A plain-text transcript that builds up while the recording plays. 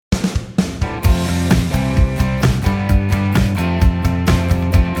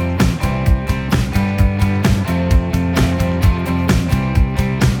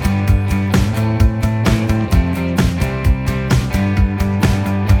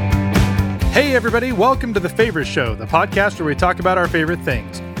Hey everybody, welcome to The Favorite Show, the podcast where we talk about our favorite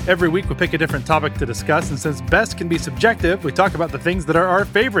things. Every week we pick a different topic to discuss, and since best can be subjective, we talk about the things that are our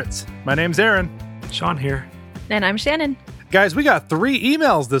favorites. My name's Aaron. Sean here. And I'm Shannon. Guys, we got 3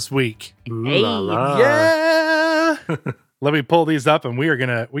 emails this week. Ooh, Hey. la, la. Yeah! Let me pull these up and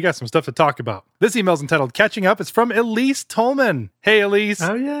we got some stuff to talk about. This email's entitled Catching Up. It's from Elise Tolman. Hey, Elise.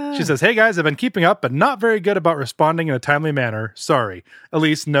 Oh, yeah. She says, hey guys, I've been keeping up, but not very good about responding in a timely manner. Sorry.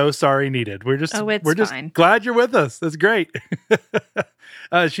 Elise, no sorry needed. We're just fine. glad you're with us. That's great.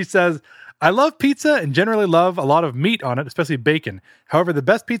 She says, I love pizza and generally love a lot of meat on it, especially bacon. However, the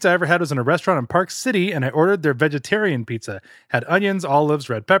best pizza I ever had was in a restaurant in Park City, and I ordered their vegetarian pizza. Had onions, olives,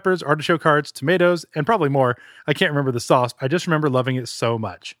 red peppers, artichoke hearts, tomatoes, and probably more. I can't remember the sauce. I just remember loving it so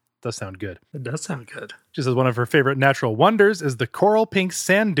much. Does sound good. It does sound good. She says one of her favorite natural wonders is the coral pink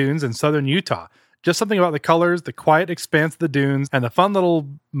sand dunes in southern Utah. Just something about the colors, the quiet expanse of the dunes, and the fun little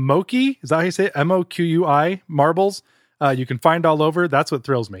moqui, is that how you say it? M-O-Q-U-I, marbles, you can find all over. That's what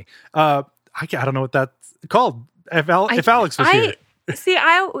thrills me. I don't know what that's called. If Alex was here. See,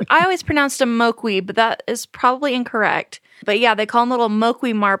 I always pronounced them moqui, but that is probably incorrect. But yeah, they call them little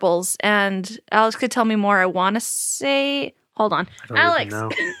moqui marbles, and Alex could tell me more. I want to say... Hold on. I don't Alex. even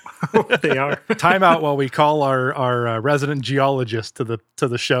know what they are. Time out while we call our resident geologist to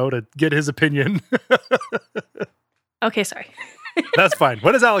the show to get his opinion. Okay, sorry. That's fine.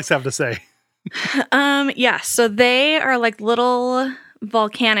 What does Alex have to say? Yeah, so they are like little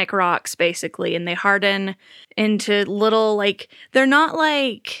volcanic rocks, basically, and they harden into little, like, they're not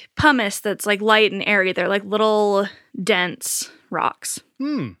like pumice that's like light and airy. They're like little dense rocks.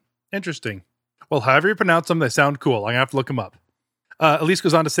 Interesting. Well, however you pronounce them, they sound cool. I'm going to have to look them up. Elise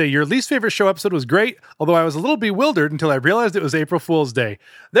goes on to say, your least favorite show episode was great, although I was a little bewildered until I realized it was April Fool's Day.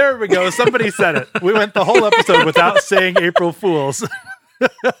 There we go. Somebody said it. We went the whole episode without saying April Fools.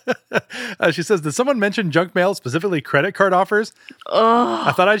 She says, did someone mention junk mail, specifically credit card offers?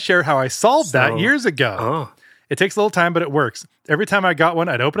 I thought I'd share how I solved that years ago. Oh. It takes a little time, but it works. Every time I got one,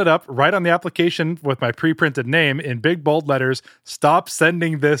 I'd open it up, write on the application with my pre-printed name in big bold letters, stop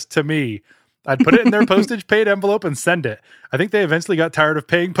sending this to me. I'd put it in their postage paid envelope and send it. I think they eventually got tired of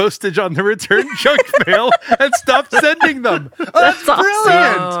paying postage on the return junk mail and stopped sending them. Oh, that's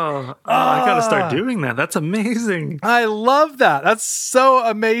brilliant. I got to start doing that. That's amazing. I love that. That's so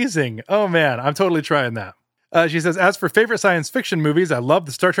amazing. Oh, man. I'm totally trying that. She says, as for favorite science fiction movies, I love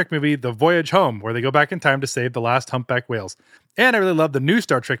the Star Trek movie The Voyage Home, where they go back in time to save the last humpback whales. And I really love the new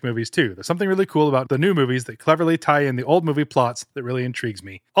Star Trek movies, too. There's something really cool about the new movies that cleverly tie in the old movie plots that really intrigues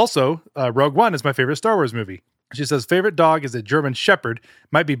me. Also, Rogue One is my favorite Star Wars movie. She says, favorite dog is a German Shepherd.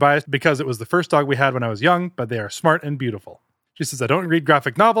 Might be biased because it was the first dog we had when I was young, but they are smart and beautiful. She says, I don't read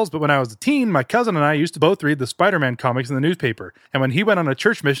graphic novels, but when I was a teen, my cousin and I used to both read the Spider-Man comics in the newspaper. And when he went on a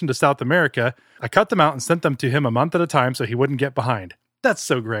church mission to South America, I cut them out and sent them to him a month at a time so he wouldn't get behind. That's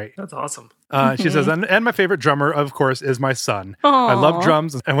so great. That's awesome. She says, and my favorite drummer, of course, is my son. Aww. I love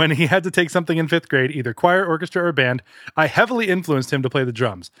drums, and when he had to take something in 5th grade, either choir, orchestra, or band, I heavily influenced him to play the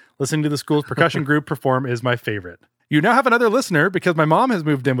drums. Listening to the school's percussion group perform is my favorite. You now have another listener because my mom has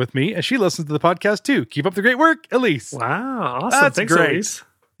moved in with me, and she listens to the podcast too. Keep up the great work, Elise. Wow. Awesome. That's Thanks, great. Elise.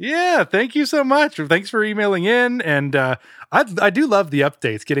 Yeah, thank you so much. Thanks for emailing in, and I do love the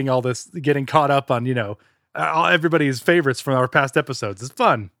updates, getting caught up on, everybody's favorites from our past episodes. It's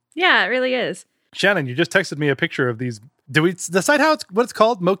fun. Yeah, it really is. Shannon, you just texted me a picture of these. Do we decide what it's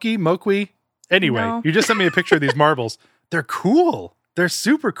called? Moqui? Anyway, No. You just sent me a picture of these marbles. They're cool. They're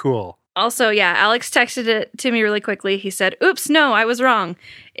super cool. Also, yeah, Alex texted it to me really quickly. He said, oops, no, I was wrong.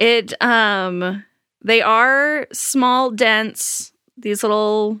 They are small, dense, these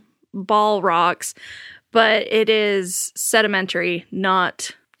little ball rocks, but it is sedimentary,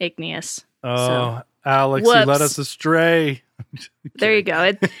 not igneous. Oh, So, Alex, whoops. you led us astray. There you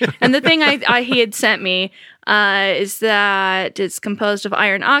go. And the thing he had sent me is that it's composed of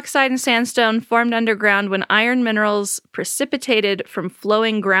iron oxide and sandstone formed underground when iron minerals precipitated from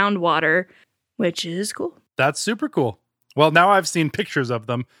flowing groundwater, which is cool. That's super cool. Well, now I've seen pictures of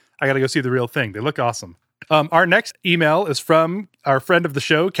them. I got to go see the real thing. They look awesome. Our next email is from our friend of the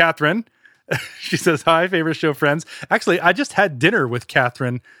show, Catherine. She says, hi, favorite show friends. Actually, I just had dinner with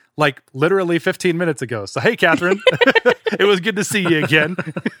Catherine like literally 15 minutes ago. So, hey, Catherine, it was good to see you again.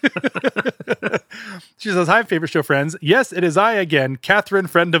 She says, hi, favorite show friends. Yes, it is I again, Catherine,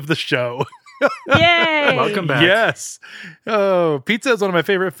 friend of the show. Yay! Welcome back. Yes. Oh, pizza is one of my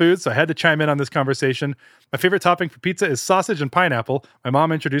favorite foods, so I had to chime in on this conversation. My favorite topping for pizza is sausage and pineapple. My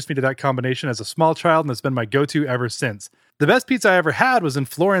mom introduced me to that combination as a small child, and it's been my go-to ever since. The best pizza I ever had was in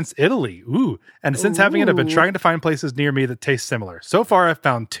Florence, Italy. Ooh. And since having it, I've been trying to find places near me that taste similar. So far, I've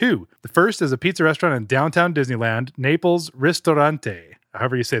found two. The first is a pizza restaurant in downtown Disneyland, Naples Ristorante,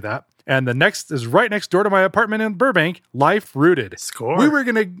 however you say that. And the next is right next door to my apartment in Burbank, Life Rooted. Score. We were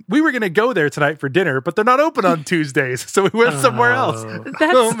gonna go there tonight for dinner, but they're not open on Tuesdays, so we went somewhere else.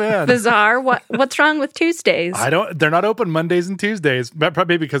 That's bizarre. What's wrong with Tuesdays? They're not open Mondays and Tuesdays,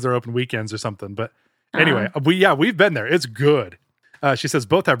 probably because they're open weekends or something. But anyway, we've been there. It's good. She says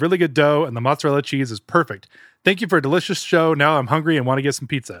both have really good dough and the mozzarella cheese is perfect. Thank you for a delicious show. Now I'm hungry and want to get some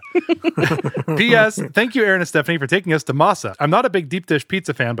pizza. P.S. Thank you, Aaron and Stephanie, for taking us to Masa. I'm not a big deep dish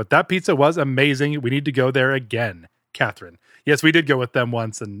pizza fan, but that pizza was amazing. We need to go there again. Catherine. Yes, we did go with them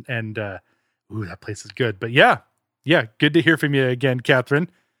once, and that place is good. But yeah, good to hear from you again, Catherine.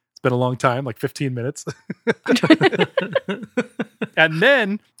 It's been a long time, like 15 minutes. And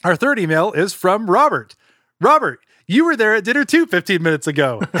then our third email is from Robert. Robert, you were there at dinner too 15 minutes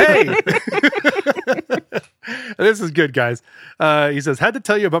ago. Hey! This is good, guys. He says, had to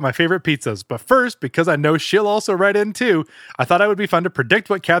tell you about my favorite pizzas. But first, because I know she'll also write in too, I thought it would be fun to predict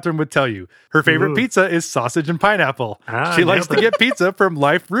what Catherine would tell you. Her favorite pizza is sausage and pineapple. She likes to get pizza from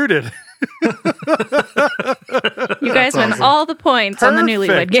Life Rooted. You guys win all the points on the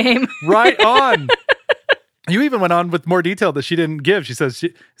Newlywed Game. Right on. You even went on with more detail that she didn't give. She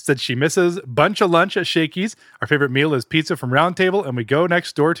said she misses bunch of lunch at Shakey's. Our favorite meal is pizza from Round Table, and we go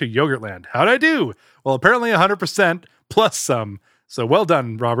next door to Yogurtland. How'd I do? Well, apparently 100% plus some. So well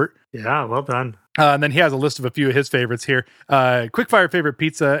done, Robert. Yeah, well done. And then he has a list of a few of his favorites here. Quickfire favorite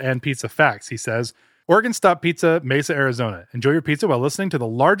pizza and pizza facts. He says, Oregon Stop Pizza, Mesa, Arizona. Enjoy your pizza while listening to the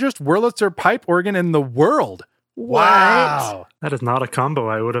largest Wurlitzer pipe organ in the world. What? Wow. That is not a combo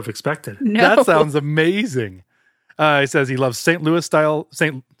I would have expected. No. That sounds amazing. He says he loves St. Louis style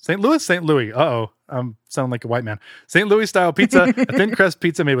St. Louis. I'm sounding like a white man. St. Louis style pizza, a thin crust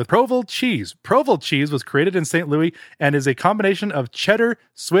pizza made with Provolone cheese. Provolone cheese was created in St. Louis and is a combination of cheddar,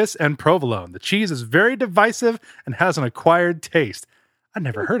 Swiss, and provolone. The cheese is very divisive and has an acquired taste. I'd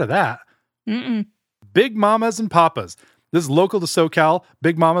never heard of that. Mm-mm. Big Mamas and Papas. This is local to SoCal.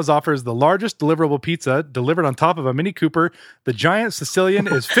 Big Mama's offers the largest deliverable pizza delivered on top of a Mini Cooper. The giant Sicilian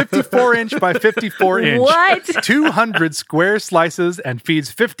is 54 inch by 54 inch. What? 200 square slices and feeds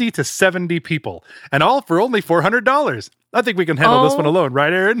 50 to 70 people. And all for only $400. I think we can handle this one alone,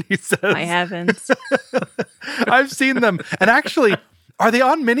 right, Aaron? He says. My heavens. I've seen them. And actually, are they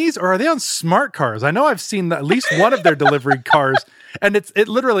on minis or are they on smart cars? I know I've seen at least one of their delivery cars. And it's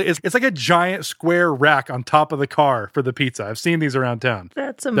like a giant square rack on top of the car for the pizza. I've seen these around town.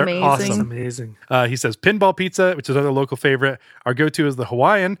 That's They're amazing. awesome. That's amazing. He says pinball pizza, which is another local favorite. Our go-to is the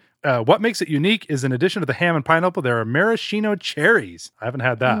Hawaiian. What makes it unique is in addition to the ham and pineapple, there are maraschino cherries. I haven't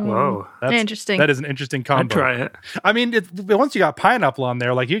had that. Whoa. Interesting. That is an interesting combo. I'd try it. I mean, once you got pineapple on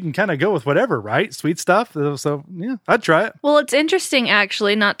there, like you can kind of go with whatever, right? Sweet stuff. So yeah, I'd try it. Well, it's interesting,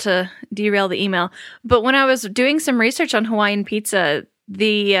 actually, not to derail the email, but when I was doing some research on Hawaiian pizza,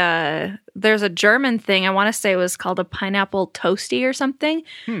 there's a German thing, I want to say it was called a pineapple toasty or something.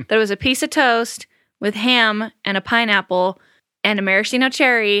 That was a piece of toast with ham and a pineapple and a maraschino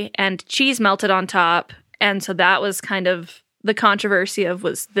cherry and cheese melted on top. And so that was kind of the controversy of,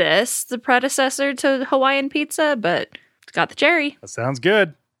 was this the predecessor to Hawaiian pizza? But it's got the cherry. That sounds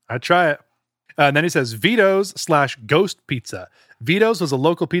good. I'd try it. And then he says Vito's / Ghost Pizza. Vito's was a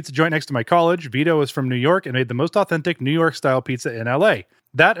local pizza joint next to my college. Vito is from New York and made the most authentic New York style pizza in LA.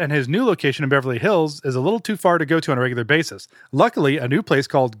 That and his new location in Beverly Hills is a little too far to go to on a regular basis. Luckily, a new place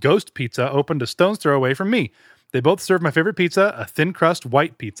called Ghost Pizza opened a stone's throw away from me. They both serve my favorite pizza, a thin crust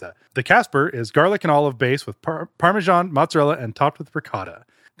white pizza. The Casper is garlic and olive base with Parmesan, mozzarella, and topped with ricotta.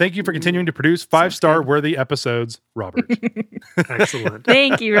 Thank you for continuing to produce 5-star worthy episodes, Robert. Excellent.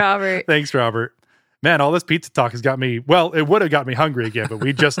 Thank you, Robert. Thanks, Robert. Man, all this pizza talk has got me, well, it would have got me hungry again, but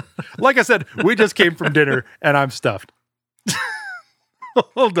we just, like I said, we just came from dinner and I'm stuffed.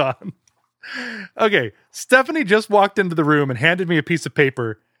 Hold on. Okay, Stephanie just walked into the room and handed me a piece of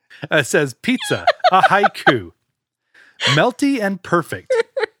paper. It says pizza, a haiku. Melty and perfect.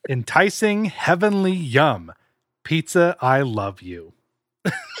 Enticing, heavenly yum. Pizza, I love you.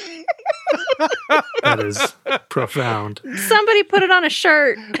 That is profound. Somebody put it on a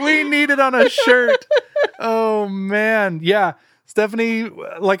shirt. We need it on a shirt. Oh, man. Yeah. Stephanie,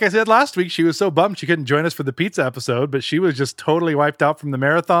 like I said last week, she was so bummed she couldn't join us for the pizza episode, but she was just totally wiped out from the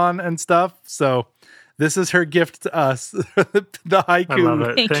marathon and stuff. So This is her gift to us. The haiku. I love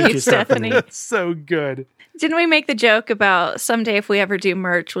it. Thank you, Stephanie. It's so good. Didn't we make the joke about someday if we ever do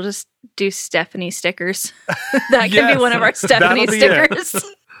merch, we'll just do Stephanie stickers? That can Yes, be one of our Stephanie that'll be it. stickers.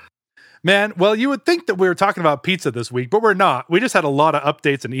 Man, well, you would think that we were talking about pizza this week, but we're not. We just had a lot of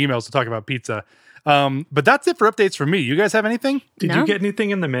updates and emails to talk about pizza. But that's it for updates from me. You guys have anything? Did No. you get anything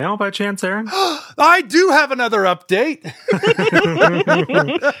in the mail by chance, Aaron? I do have another update.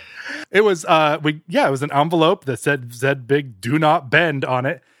 It was it was an envelope that said big "Do Not Bend" on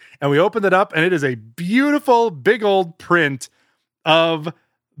it. And we opened it up, and it is a beautiful, big old print of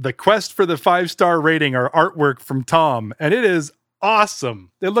the quest for the 5-star rating, or artwork from Tom. And it is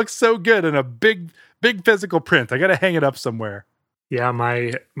awesome. It looks so good in a big physical print. I got to hang it up somewhere. Yeah,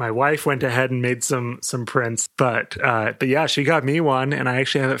 my wife went ahead and made some prints, but yeah, she got me one, and I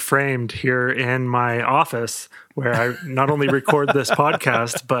actually have it framed here in my office where I not only record this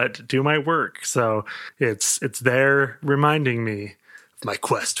podcast but do my work. So it's there reminding me of my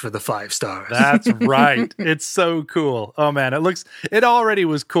quest for the 5 stars. That's right. It's so cool. Oh man, it already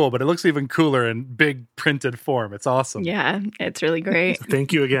was cool, but it looks even cooler in big printed form. It's awesome. Yeah, it's really great.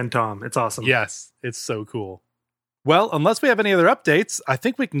 Thank you again, Tom. It's awesome. Yes, it's so cool. Well, unless we have any other updates, I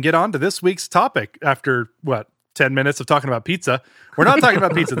think we can get on to this week's topic after, 10 minutes of talking about pizza. We're not talking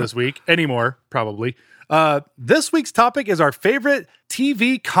about pizza this week anymore, probably. This week's topic is our favorite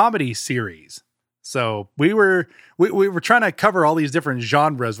TV comedy series. So we were trying to cover all these different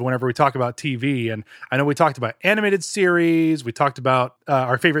genres whenever we talk about TV. And I know we talked about animated series. We talked about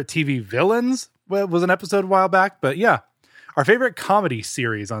our favorite TV villains. Well, it was an episode a while back. But yeah, our favorite comedy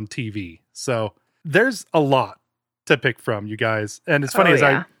series on TV. So there's a lot to pick from, you guys. And it's funny,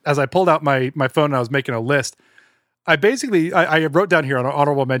 as I pulled out my phone and I was making a list, I wrote down here on an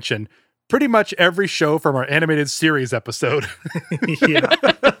honorable mention pretty much every show from our animated series episode. Yeah.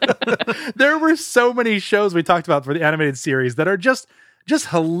 There were so many shows we talked about for the animated series that are just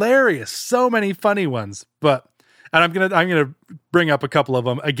hilarious. So many funny ones. And I'm gonna bring up a couple of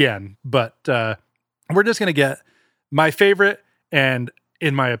them again, but we're just gonna get my favorite and,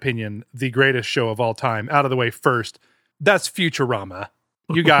 in my opinion, the greatest show of all time out of the way first. That's Futurama.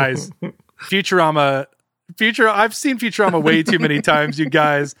 You guys, Futurama. I've seen Futurama way too many times, you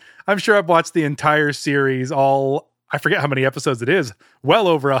guys. I'm sure I've watched the entire series, I forget how many episodes it is, well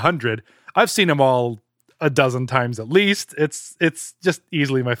over 100. I've seen them all a dozen times at least. It's just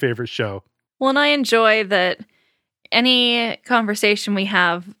easily my favorite show. Well, and I enjoy that any conversation we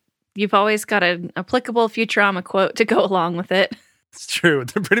have, you've always got an applicable Futurama quote to go along with it. It's true.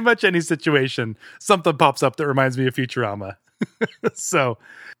 Pretty much any situation, something pops up that reminds me of Futurama. So,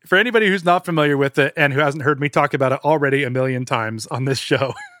 for anybody who's not familiar with it and who hasn't heard me talk about it already a million times on this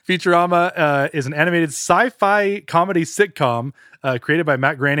show, Futurama is an animated sci-fi comedy sitcom created by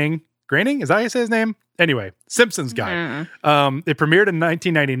Matt Groening. Groening? Is that how you say his name? Anyway, Simpsons guy. It premiered in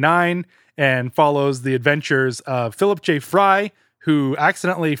 1999 and follows the adventures of Philip J. Fry, who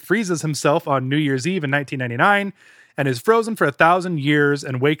accidentally freezes himself on New Year's Eve in 1999 and is frozen for 1,000 years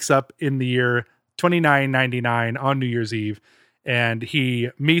and wakes up in the year 2999 on New Year's Eve. And he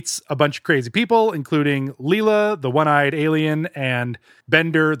meets a bunch of crazy people, including Leela, the one-eyed alien, and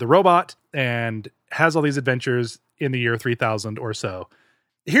Bender, the robot, and has all these adventures in the year 3000 or so.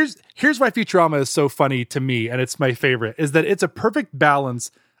 Here's why Futurama is so funny to me, and it's my favorite, is that it's a perfect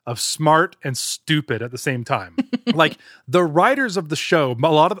balance of smart and stupid at the same time. Like, the writers of the show, a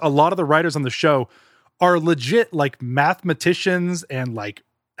lot of the writers on the show are legit like mathematicians and like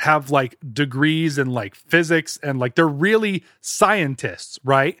have like degrees in like physics, and like they're really scientists,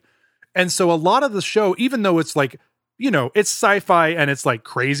 right? And so a lot of the show, even though it's like, it's sci-fi and it's like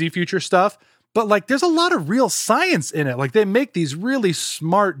crazy future stuff, but like there's a lot of real science in it. Like they make these really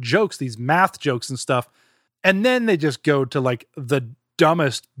smart jokes, these math jokes and stuff, and then they just go to like the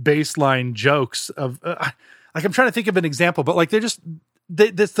dumbest baseline jokes of like, I'm trying to think of an example, but like it's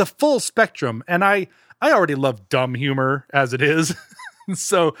the full spectrum. And I already love dumb humor as it is.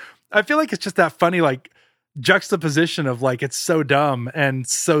 So I feel like it's just that funny, like juxtaposition of like, it's so dumb and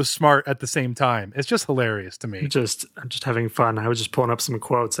so smart at the same time. It's just hilarious to me. I'm just having fun. I was just pulling up some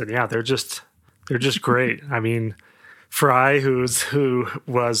quotes, and yeah, they're just great. I mean, Fry, who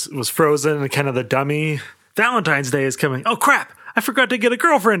was frozen and kind of the dummy. Valentine's Day is coming. Oh crap! I forgot to get a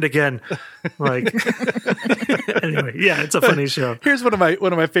girlfriend again. Like, anyway, yeah, it's a funny show. Here's one of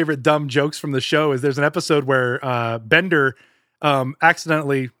my favorite dumb jokes from the show. Is there's an episode where Bender Bender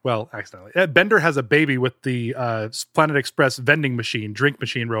has a baby with the Planet Express vending machine, drink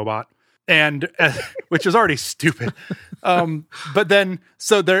machine robot, and which is already stupid. But then,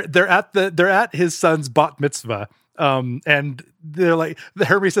 so they're at his son's bat mitzvah, And they're like,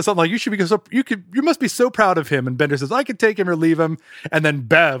 Herbie says something like, you must be so proud of him. And Bender says, I could take him or leave him. And then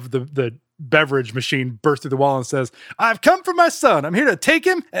Bev, the beverage machine, bursts through the wall and says, I've come for my son. I'm here to take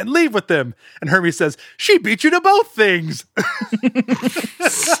him and leave with him. And Herbie says, she beat you to both things.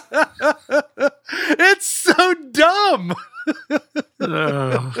 It's so dumb.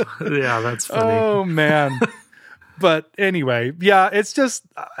 Yeah, that's funny. Oh, man. But anyway, yeah, it's just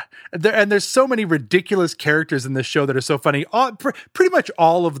there's so many ridiculous characters in this show that are so funny. Pretty much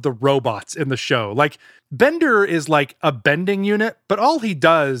all of the robots in the show, like Bender is like a bending unit, but all he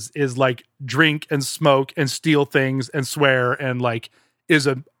does is like drink and smoke and steal things and swear and like is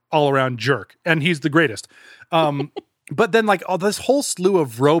an all around jerk, and he's the greatest. But then like all this whole slew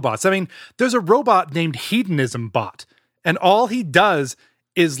of robots. I mean, there's a robot named Hedonism Bot, and all he does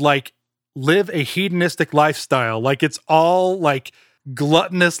is like live a hedonistic lifestyle. Like it's all like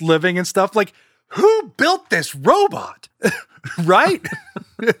gluttonous living and stuff. Like, who built this robot? Right?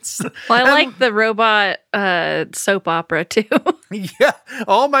 I like the robot soap opera too. Yeah,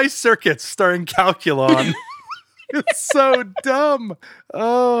 All My Circuits starring Calculon. It's so dumb.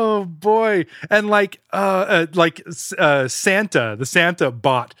 Oh boy. And Santa, the Santa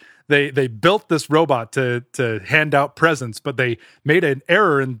bot, They built this robot to hand out presents, but they made an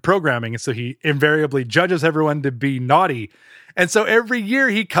error in programming, and so he invariably judges everyone to be naughty. And so every year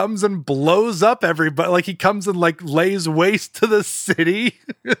he comes and blows up everybody. Like he comes and like lays waste to the city.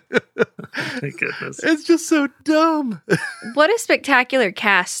 Thank goodness. It's just so dumb. What a spectacular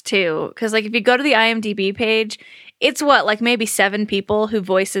cast too. Because like if you go to the IMDb page, it's what, like maybe 7 people who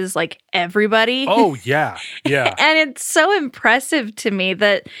voices like everybody. Oh, yeah. Yeah. And it's so impressive to me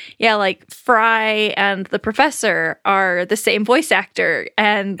that, yeah, like Fry and the professor are the same voice actor.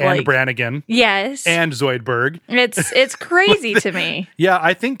 And like Brannigan. Yes. And Zoidberg. It's crazy to me. Yeah,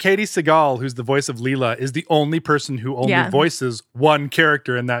 I think Katie Seagal, who's the voice of Leela, is the only person who only voices one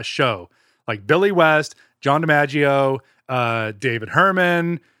character in that show. Like Billy West, John DiMaggio, David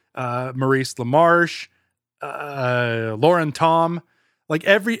Herman, Maurice LaMarche, Lauren Tom, like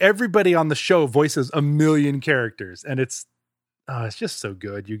everybody on the show voices a million characters, and it's just so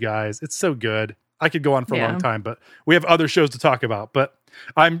good, you guys. It's so good. I could go on for a long time, but we have other shows to talk about. But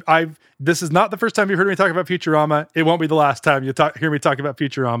this is not the first time you've heard me talk about Futurama. It won't be the last time you hear me talk about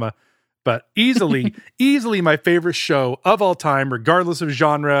Futurama. But easily my favorite show of all time, regardless of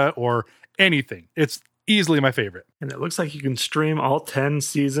genre or anything. It's easily my favorite. And it looks like you can stream all 10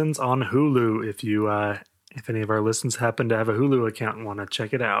 seasons on Hulu if you if any of our listeners happen to have a Hulu account and want to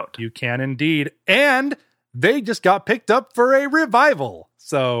check it out. You can indeed. And they just got picked up for a revival.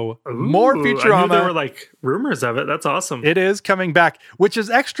 So more Futurama. I knew there were like rumors of it. That's awesome. It is coming back, which is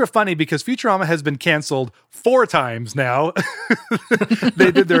extra funny because Futurama has been canceled 4 times now.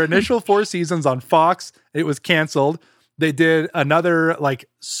 They did their initial 4 seasons on Fox. It was canceled. They did another like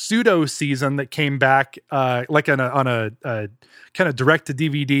pseudo season that came back like on a kind of direct to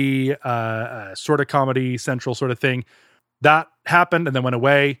DVD sort of Comedy Central sort of thing. That happened and then went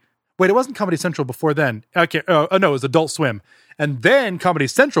away. Wait, it wasn't Comedy Central before then. Okay, no, it was Adult Swim. And then Comedy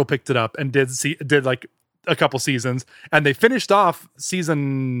Central picked it up and did like a couple seasons, and they finished off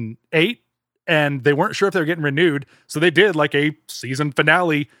season 8 and they weren't sure if they were getting renewed. So they did like a season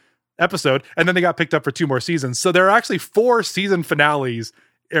finale episode, and then they got picked up for 2 more seasons. So there are actually 4 season finales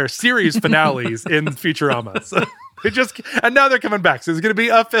or series finales in Futurama. So and now they're coming back. So there's going to be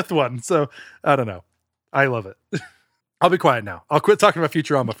a 5th one. So I don't know. I love it. I'll be quiet now. I'll quit talking about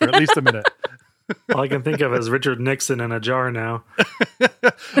Futurama for at least a minute. All I can think of is Richard Nixon in a jar now.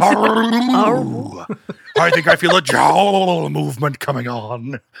 I think I feel a jaw movement coming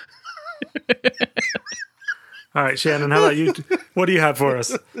on. All right, Shannon, how about you? What do you have for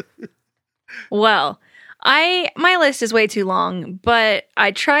us? Well, my list is way too long, but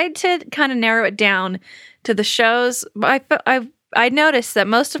I tried to kind of narrow it down to the shows. I noticed that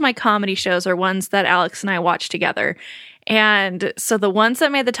most of my comedy shows are ones that Alex and I watch together. And so the ones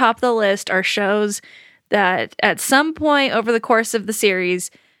that made the top of the list are shows that at some point over the course of the series,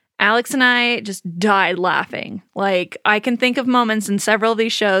 Alex and I just died laughing. Like, I can think of moments in several of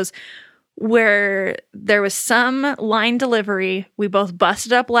these shows where there was some line delivery, we both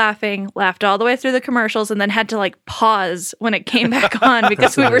busted up laughing, laughed all the way through the commercials, and then had to like pause when it came back on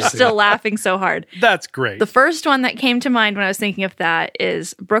because we were still laughing so hard. That's great. The first one that came to mind when I was thinking of that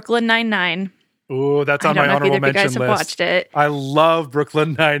is Brooklyn Nine-Nine. Oh, that's on my honorable mention list. I don't know if you guys have watched it. I love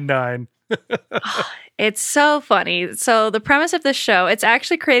Brooklyn Nine-Nine. It's so funny. So the premise of this show, it's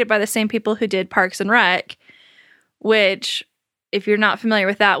actually created by the same people who did Parks and Rec, which, if you're not familiar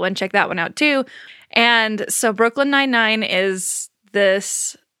with that one, check that one out too. And so Brooklyn Nine-Nine is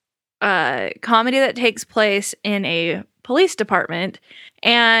this comedy that takes place in a police department,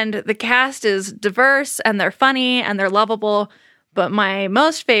 and the cast is diverse and they're funny and they're lovable. But my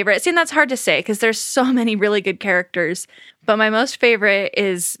most favorite, see, that's hard to say because there's so many really good characters, but my most favorite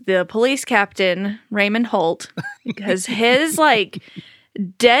is the police captain, Raymond Holt, because his like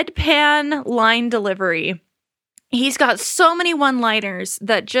deadpan line delivery, he's got so many one-liners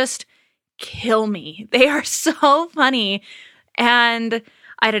that just kill me. They are so funny. And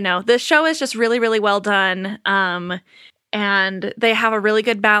I don't know, this show is just really, really well done. And they have a really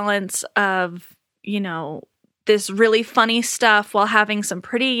good balance of, you know, this really funny stuff while having some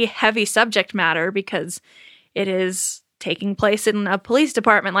pretty heavy subject matter because it is taking place in a police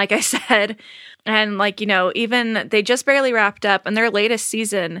department, like I said. And like, you know, even they just barely wrapped up and their latest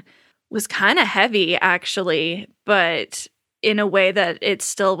season was kind of heavy actually, but in a way that it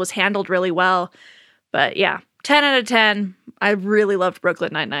still was handled really well. But yeah, 10 out of 10. I really loved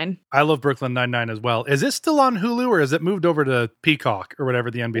Brooklyn Nine-Nine. I love Brooklyn Nine-Nine as well. Is it still on Hulu or has it moved over to Peacock or whatever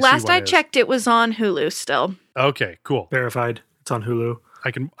the NBC Last one I is? checked, it was on Hulu still. Okay, cool. Verified. It's on Hulu.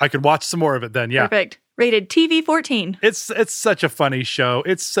 I can watch some more of it then. Yeah. Perfect. Rated TV 14. It's such a funny show.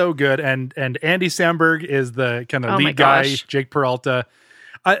 It's so good. And Andy Samberg is the kind of Oh my lead guy, gosh. Jake Peralta.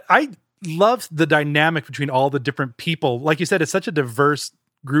 I love the dynamic between all the different people. Like you said, it's such a diverse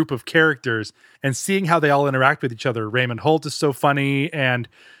group of characters and seeing how they all interact with each other. Raymond Holt is so funny, and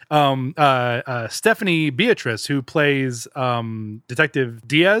Stephanie Beatrice, who plays Detective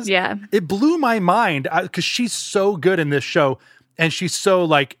Diaz. Yeah. It blew my mind because she's so good in this show, and she's so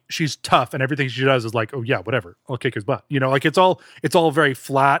like she's tough, and everything she does is like, oh yeah, whatever, I'll kick his butt. You know, like it's all very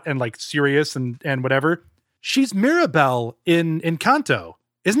flat and like serious and whatever. She's Mirabelle in Encanto.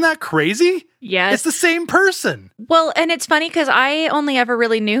 Isn't that crazy? Yes. It's the same person. Well, and it's funny because I only ever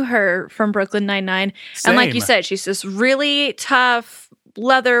really knew her from Brooklyn Nine-Nine. And like you said, she's this really tough,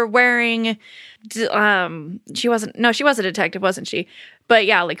 leather-wearing... she was a detective, wasn't she? But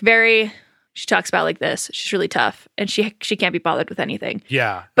yeah, like she talks about like this. She's really tough, and she can't be bothered with anything.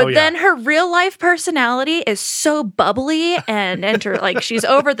 Yeah. But then her real-life personality is so bubbly and like she's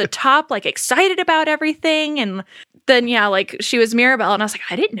over the top, like excited about everything, and... Then, yeah, like she was Mirabelle, and I was like,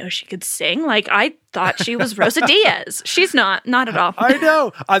 I didn't know she could sing. Like, I thought she was Rosa Diaz. She's not at all. I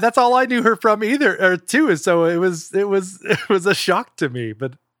know. That's all I knew her from too. So it was a shock to me.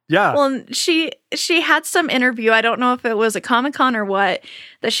 But yeah. Well, she had some interview. I don't know if it was a Comic-Con or what,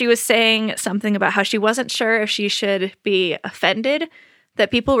 that she was saying something about how she wasn't sure if she should be offended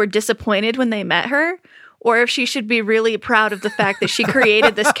that people were disappointed when they met her, or if she should be really proud of the fact that she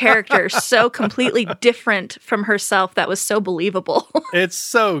created this character so completely different from herself that was so believable. It's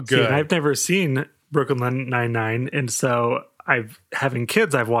so good. See, I've never seen Brooklyn Nine-Nine, and so having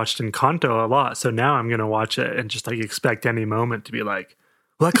kids, I've watched Encanto a lot. So now I'm going to watch it and just like expect any moment to be like,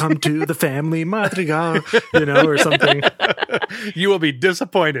 welcome to the family Madrigal, or something. You will be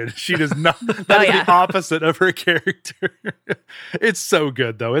disappointed. She does not. That is the opposite of her character. It's so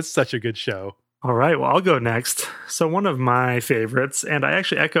good, though. It's such a good show. All right, well, I'll go next. So one of my favorites, and I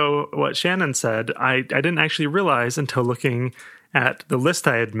actually echo what Shannon said, I didn't actually realize until looking at the list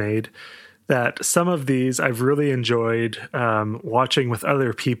I had made that some of these I've really enjoyed watching with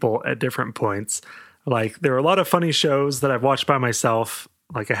other people at different points. Like, there are a lot of funny shows that I've watched by myself.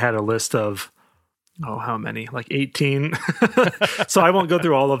 Like, I had a list of, how many? Like 18. So I won't go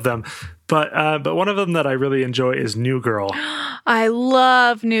through all of them. But one of them that I really enjoy is New Girl. I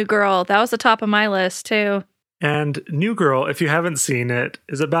love New Girl. That was the top of my list, too. And New Girl, if you haven't seen it,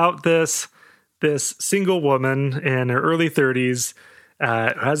 is about this single woman in her early 30s who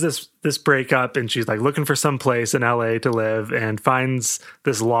has this breakup, and she's like looking for some place in LA to live and finds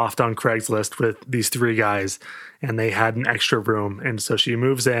this loft on Craigslist with these 3 guys, and they had an extra room. And so she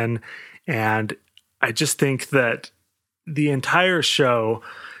moves in, and I just think that the entire show,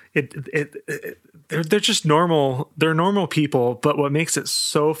 they're just normal. They're normal people, but what makes it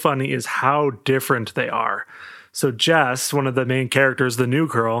so funny is how different they are. So Jess, one of the main characters, the new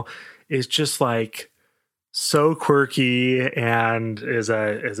girl, is just like so quirky and is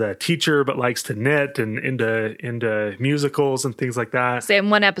a teacher, but likes to knit and into musicals and things like that. So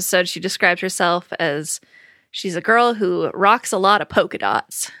in one episode, she describes herself as she's a girl who rocks a lot of polka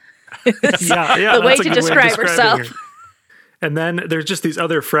dots. Yeah, the way to describe herself. Her. And then there's just these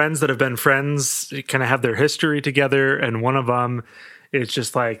other friends that have been friends, kind of have their history together. And one of them is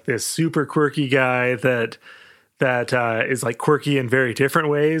just like this super quirky guy that is like quirky in very different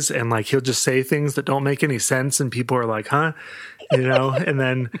ways. And like, he'll just say things that don't make any sense. And people are like, huh? And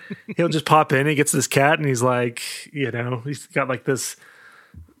then he'll just pop in. He gets this cat and he's like, he's got like this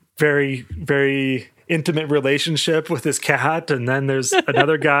very, very intimate relationship with his cat. And then there's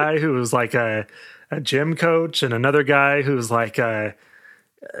another guy who's like a gym coach, and another guy who's like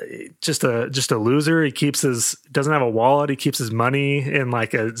just a loser. He doesn't have a wallet. He keeps his money in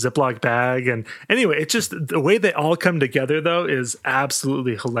like a Ziploc bag. And anyway, it's just the way they all come together though is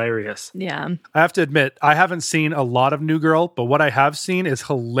absolutely hilarious. Yeah. I have to admit, I haven't seen a lot of New Girl, but what I have seen is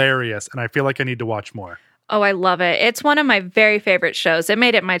hilarious, and I feel like I need to watch more. Oh, I love it. It's one of my very favorite shows. It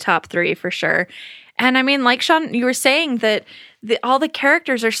made it my top 3 for sure. And I mean, like Sean, you were saying that all the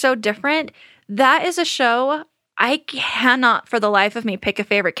characters are so different. That is a show I cannot for the life of me pick a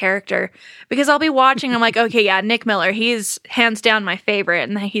favorite character, because I'll be watching. I'm like, okay, yeah, Nick Miller, he's hands down my favorite.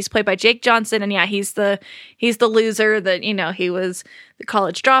 And he's played by Jake Johnson. And yeah, he's the loser that, he was the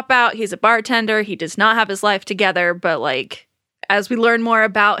college dropout. He's a bartender. He does not have his life together. But like, as we learn more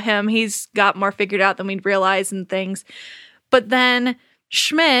about him, he's got more figured out than we'd realize and things. But then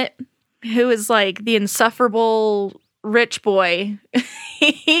Schmidt, who is like the insufferable rich boy,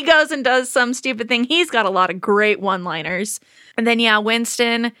 he goes and does some stupid thing. He's got a lot of great one-liners. And then, yeah,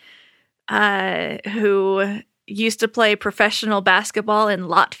 Winston, who used to play professional basketball in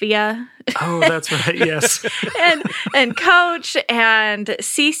Latvia. Oh, that's right. Yes. and Coach, and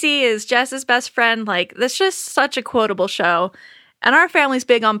Cece is Jess's best friend. Like, that's just such a quotable show. And our family's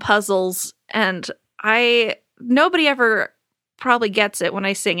big on puzzles. And nobody ever probably gets it when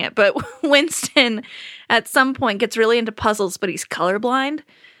I sing it, but Winston at some point gets really into puzzles, but he's colorblind.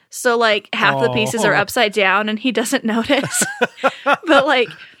 So like half the pieces are upside down and he doesn't notice. But like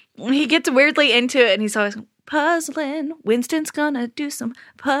he gets weirdly into it and he's always puzzling. Winston's gonna do some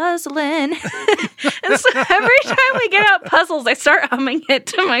puzzling. And so every time we get out puzzles, I start humming it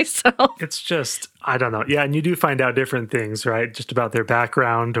to myself. It's just, I don't know. Yeah, and you do find out different things, right? Just about their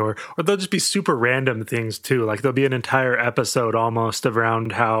background, or they'll just be super random things too. Like there'll be an entire episode almost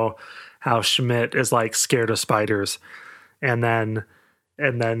around how Schmidt is like scared of spiders. And then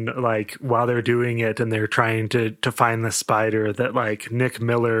like while they're doing it and they're trying to find the spider, that like Nick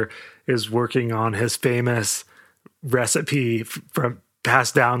Miller is working on his famous recipe from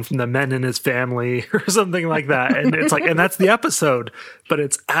passed down from the men in his family or something like that. And it's like, and that's the episode, but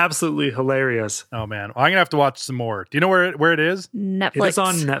it's absolutely hilarious. Oh man. Well, I'm gonna have to watch some more. Do you know where it is? Netflix. It is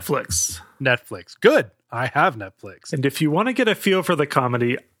on Netflix. Netflix. Good. I have Netflix. And if you want to get a feel for the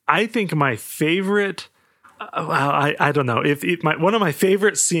comedy, I think my favorite, I don't know, one of my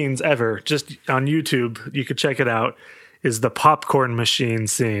favorite scenes ever, just on YouTube, you could check it out, is the popcorn machine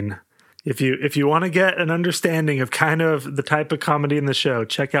scene. If you want to get an understanding of kind of the type of comedy in the show,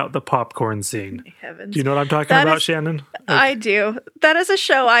 check out the popcorn scene. Heavens. Do you know what I'm talking about, Shannon? I do. That is a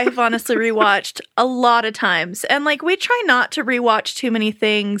show I've honestly rewatched a lot of times. And like we try not to rewatch too many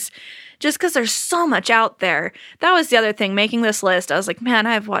things just because there's so much out there. That was the other thing, making this list. I was like, man,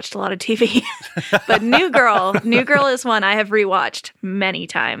 I've watched a lot of TV. But New Girl is one I have rewatched many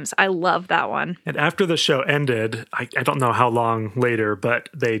times. I love that one. And after the show ended, I don't know how long later, but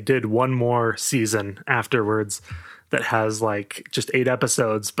they did one more season afterwards that has like just 8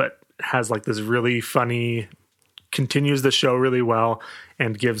 episodes, but has like this really funny, continues the show really well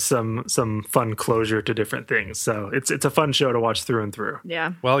and gives some fun closure to different things. So it's a fun show to watch through and through.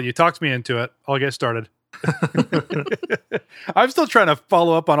 Yeah. Well, you talked me into it. I'll get started. I'm still trying to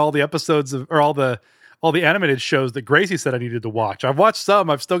follow up on all the episodes or all the animated shows that Gracie said I needed to watch. I've watched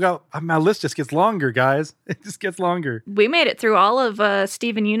some. I've still got, my list just gets longer, guys. It just gets longer. We made it through all of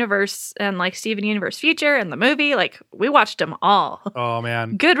Steven Universe and like Steven Universe Future and the movie. Like we watched them all. Oh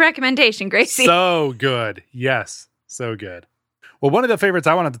man. Good recommendation, Gracie. So good. Yes. So good. Well, one of the favorites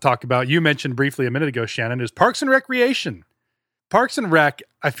I wanted to talk about, you mentioned briefly a minute ago, Shannon, is Parks and Recreation. Parks and Rec,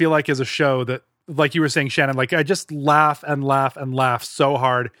 I feel like, is a show that, like you were saying, Shannon, like I just laugh and laugh and laugh so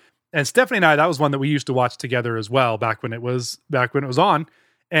hard. And Stephanie and I, that was one that we used to watch together as well back when it was on.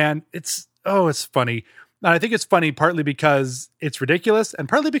 And it's funny. And I think it's funny partly because it's ridiculous and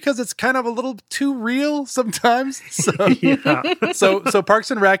partly because it's kind of a little too real sometimes. So, Yeah. so Parks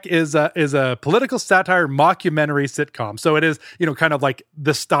and Rec is a political satire mockumentary sitcom. So it is, kind of like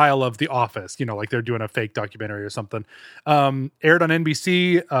the style of The Office, like they're doing a fake documentary or something. Aired on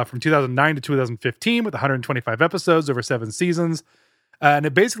NBC from 2009 to 2015 with 125 episodes over 7 seasons. And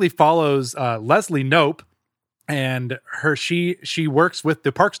it basically follows Leslie Knope, and she works with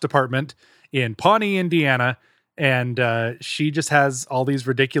the Parks Department in Pawnee, Indiana, and she just has all these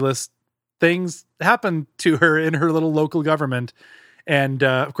ridiculous things happen to her in her little local government. And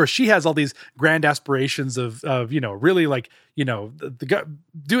of course, she has all these grand aspirations of really like,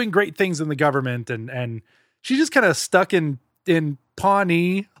 doing great things in the government. And she's just kind of stuck in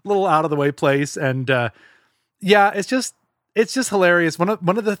Pawnee, a little out of the way place. And it's just, it's just hilarious. One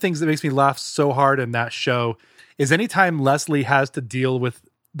of the things that makes me laugh so hard in that show is anytime Leslie has to deal with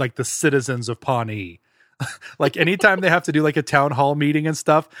like the citizens of Pawnee. Like anytime they have to do like a town hall meeting and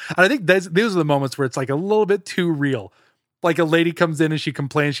stuff. And I think those are the moments where it's like a little bit too real. Like a lady comes in and she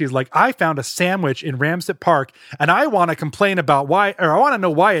complains. She's like, I found a sandwich in Ramsett Park and I want to complain about why, or I want to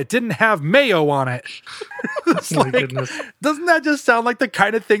know why it didn't have mayo on it. It's My goodness. Doesn't that just sound like the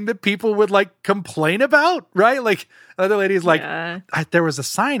kind of thing that people would like complain about? Right? Like another lady's like, there was a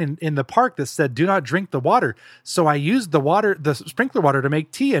sign in the park that said, do not drink the water. So I used the sprinkler water to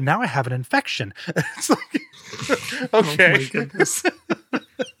make tea and now I have an infection. It's like, okay. Oh my goodness.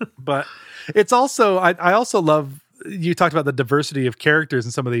 But it's also, I also love, you talked about the diversity of characters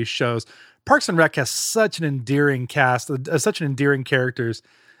in some of these shows. Parks and Rec has such an endearing cast, such an endearing characters.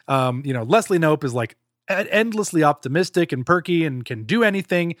 Leslie Knope is like endlessly optimistic and perky and can do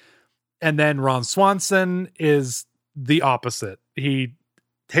anything. And then Ron Swanson is the opposite. He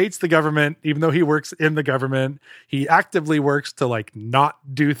hates the government, even though he works in the government. He actively works to like not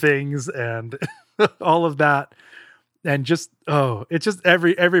do things and all of that. And just, it's just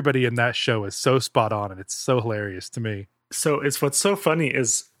everybody in that show is so spot on and it's so hilarious to me. So what's so funny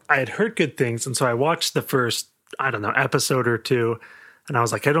is I had heard good things. And so I watched the first, I don't know, episode or two and I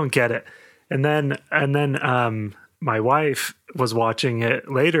was like, I don't get it. And then my wife was watching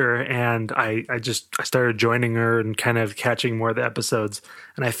it later and I started joining her and kind of catching more of the episodes.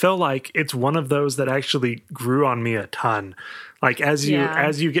 And I feel like it's one of those that actually grew on me a ton. Like as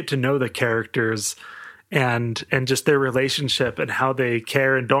you get to know the characters and just their relationship and how they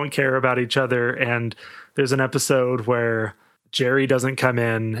care and don't care about each other. And there's an episode where Jerry doesn't come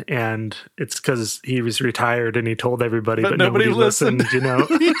in and it's because he was retired and he told everybody, but nobody listened, you know?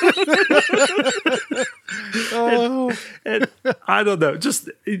 and I don't know.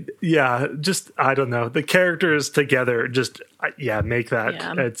 I don't know. The characters together make that.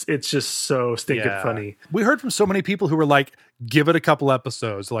 Yeah. It's just so stinking funny. We heard from so many people who were like, give it a couple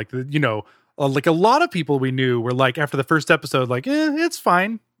episodes. Like, like a lot of people we knew were like, after the first episode, like, it's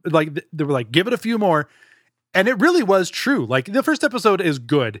fine. Like they were like, give it a few more. And it really was true. Like the first episode is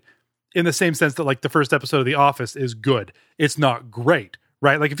good in the same sense that like the first episode of The Office is good. It's not great,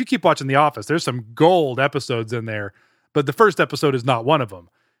 right? Like if you keep watching The Office, there's some gold episodes in there, but the first episode is not one of them.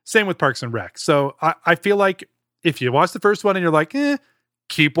 Same with Parks and Rec. So I feel like if you watch the first one and you're like,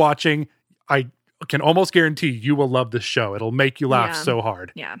 keep watching, I can almost guarantee you will love this show. It'll make you laugh so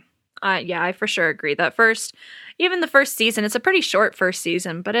hard. Yeah. I for sure agree. Even the first season, it's a pretty short first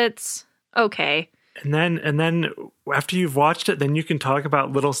season, but it's okay. And then after you've watched it, then you can talk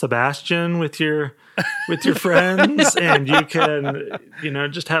about little Sebastian with your friends, and you can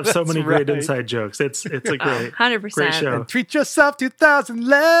just have so many great inside jokes. It's a great 100%. Great show. And treat yourself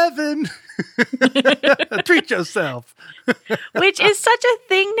 2011. Treat yourself. Which is such a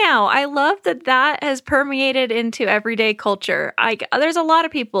thing now. I love that has permeated into everyday culture. There's a lot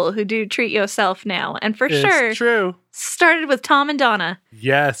of people who do treat yourself now, and for sure, it's true. Started with Tom and Donna.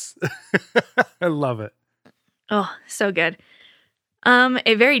 Yes. I love it. Oh, so good.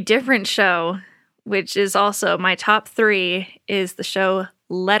 A very different show, which is also my top 3, is the show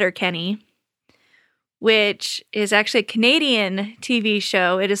Letterkenny, which is actually a Canadian TV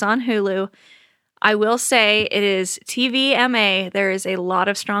show. It is on Hulu. I will say it is TVMA. There is a lot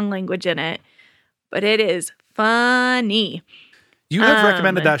of strong language in it, but it is funny. You have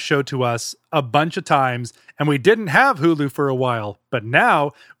recommended that show to us a bunch of times, and we didn't have Hulu for a while, but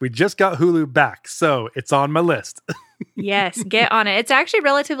now we just got Hulu back, so it's on my list. Yes, get on it. It's actually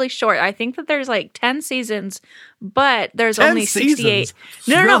relatively short. I think that there's like 10 seasons, but there's only 68. Seasons?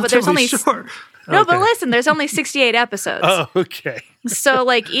 No, but there's only short. No, but listen, there's only 68 episodes. Oh, okay. So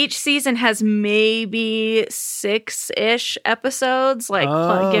like each season has maybe 6-ish episodes, like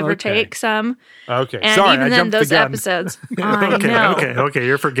give or take some. Okay, and sorry, even I then, jumped those the gun. episodes. I know. Okay,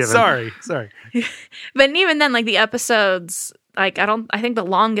 you're forgiven. Sorry. But even then, like the episodes, like I think the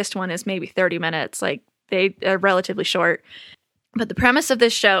longest one is maybe 30 minutes. Like they are relatively short. But the premise of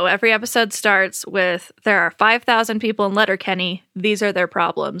this show, every episode starts with there are 5,000 people in Letterkenny. These are their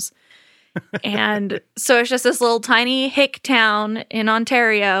problems. And so it's just this little tiny hick town in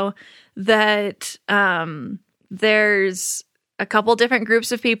Ontario that there's a couple different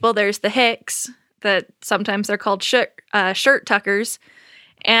groups of people. There's the hicks that sometimes they're called shirt tuckers.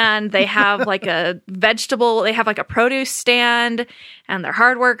 And they have like they have like a produce stand and they're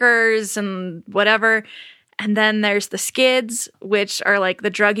hard workers and whatever. And then there's the skids, which are like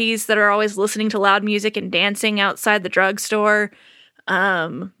the druggies that are always listening to loud music and dancing outside the drugstore.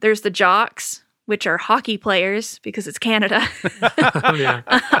 There's the jocks, which are hockey players because it's Canada. Oh,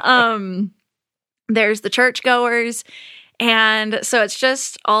 yeah. There's the churchgoers, And so it's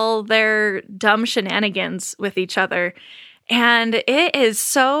just all their dumb shenanigans with each other. And it's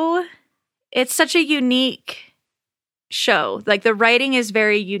such a unique show. Like, the writing is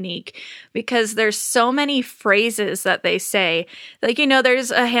very unique because there's so many phrases that they say. Like,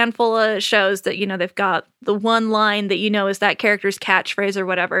 there's a handful of shows that, they've got the one line that is that character's catchphrase or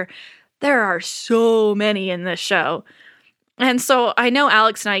whatever. There are so many in this show. And so I know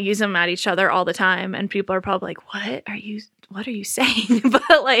Alex and I use them at each other all the time, and people are probably like, what are you saying?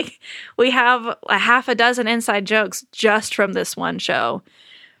 But like, we have a half a dozen inside jokes just from this one show.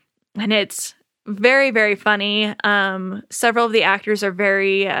 And it's very, very funny. Several of the actors are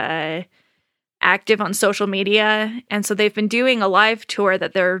very active on social media. And so they've been doing a live tour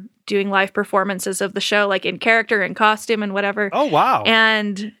that they're doing live performances of the show, like in character and costume and whatever. Oh, wow.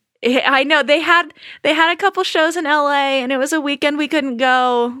 And I know they had a couple shows in LA, and it was a weekend we couldn't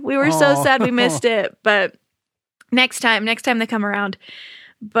go. We were so sad we missed it, but next time they come around.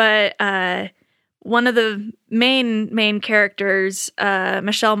 But one of the main characters,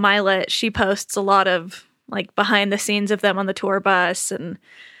 Michelle Milet, she posts a lot of like behind the scenes of them on the tour bus, and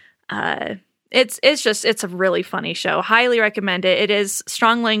it's a really funny show. Highly recommend it. It is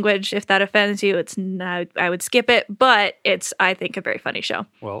strong language. If that offends you, I would skip it, but it's, I think, a very funny show.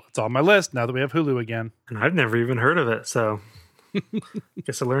 Well, it's on my list now that we have Hulu again. And I've never even heard of it, so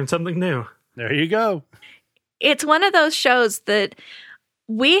guess I learned something new. There you go. It's one of those shows that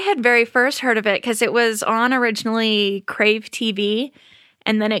we had very first heard of it because it was on originally Crave TV,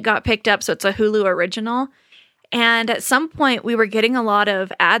 and then it got picked up, so it's a Hulu original. And at some point, we were getting a lot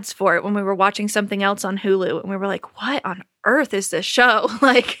of ads for it when we were watching something else on Hulu. And we were like, what on earth is this show?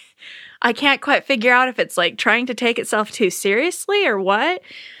 Like, I can't quite figure out if it's like trying to take itself too seriously or what.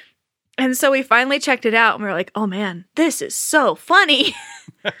 And so we finally checked it out and we were like, oh man, this is so funny.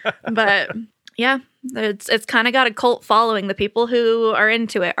 But yeah, it's kind of got a cult following. The people who are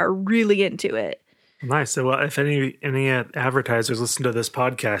into it are really into it. Nice. So if any advertisers listen to this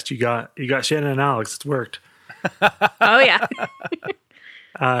podcast, you got Shannon and Alex. It's worked. Oh yeah.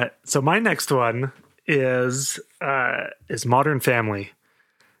 So my next one is Modern Family.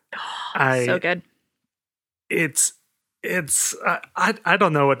 So good. It's I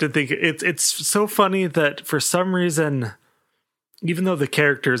don't know what to think. It's so funny that for some reason, even though the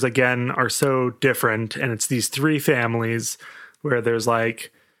characters again are so different, and it's these three families where there's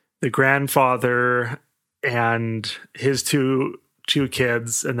like the grandfather and his two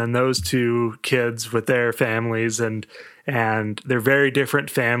kids, and then those two kids with their families, and they're very different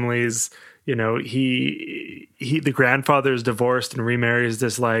families. The grandfather is divorced and remarries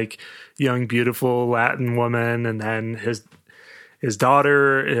this like young, beautiful Latin woman, and then his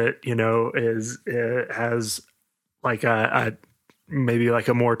daughter, has like a maybe like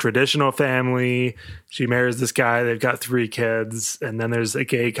a more traditional family. She marries this guy. They've got three kids, and then there's a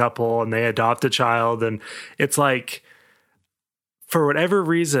gay couple, and they adopt a child, and it's like, for whatever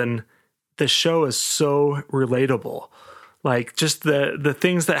reason, the show is so relatable. Like, just the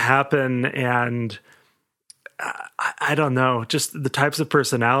things that happen, and I don't know, just the types of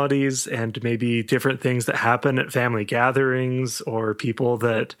personalities and maybe different things that happen at family gatherings, or people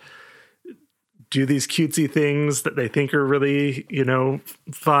that do these cutesy things that they think are really,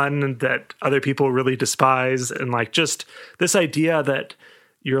 fun, and that other people really despise. And like, just this idea that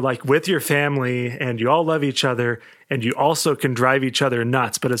you're like with your family and you all love each other, and you also can drive each other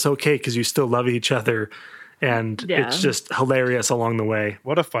nuts, but it's okay because you still love each other. And It's just hilarious along the way.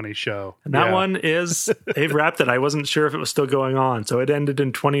 What a funny show. And that one they've wrapped it. I wasn't sure if it was still going on. So it ended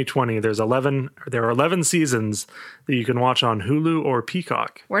in 2020. There are 11 seasons that you can watch on Hulu or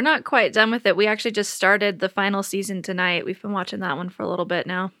Peacock. We're not quite done with it. We actually just started the final season tonight. We've been watching that one for a little bit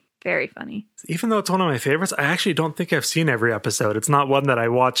now. Very funny. Even though it's one of my favorites, I actually don't think I've seen every episode. It's not one that I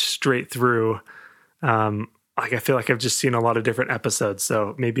watch straight through. I feel like I've just seen a lot of different episodes,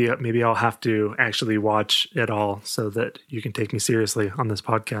 so maybe I'll have to actually watch it all so that you can take me seriously on this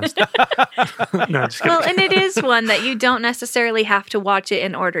podcast. No, just kidding. Well, and it is one that you don't necessarily have to watch it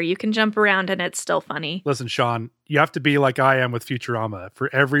in order. You can jump around and it's still funny. Listen, Sean, you have to be like I am with Futurama. For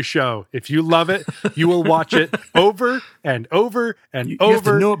every show, if you love it, you will watch it over and over and over. You have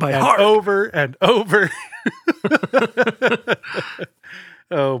to know it by and heart. Over and over.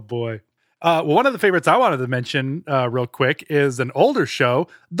 Oh boy. Well, one of the favorites I wanted to mention real quick is an older show,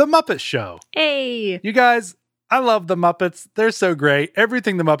 The Muppet Show. Hey. You guys, I love The Muppets. They're so great.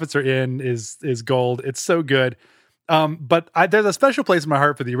 Everything the Muppets are in is gold. It's so good. But there's a special place in my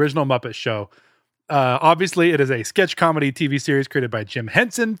heart for the original Muppet Show. Obviously, it is a sketch comedy TV series created by Jim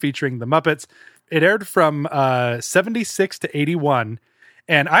Henson featuring the Muppets. It aired from 76 to 81.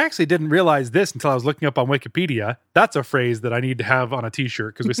 And I actually didn't realize this until I was looking up on Wikipedia. That's a phrase that I need to have on a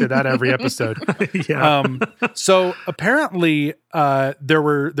t-shirt because we say that every episode. So apparently there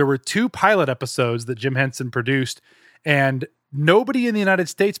were 2 pilot episodes that Jim Henson produced, and nobody in the United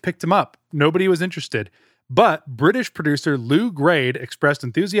States picked them up. Nobody was interested. But British producer Lou Grade expressed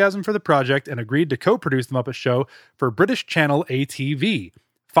enthusiasm for the project and agreed to co-produce the Muppet Show for British channel ATV.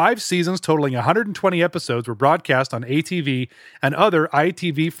 5 seasons totaling 120 episodes were broadcast on ATV and other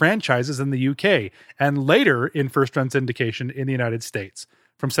ITV franchises in the UK, and later in first-run syndication in the United States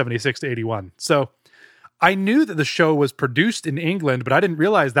from 76 to 81. So I knew that the show was produced in England, but I didn't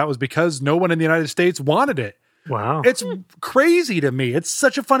realize that was because no one in the United States wanted it. Wow. It's crazy to me. It's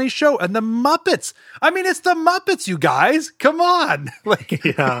such a funny show. And the Muppets. I mean, it's the Muppets, you guys. Come on.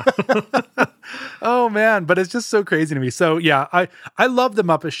 Yeah. Oh, man. But it's just so crazy to me. So, yeah, I love the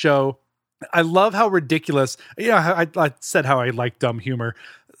Muppet Show. I love how ridiculous. I said how I like dumb humor.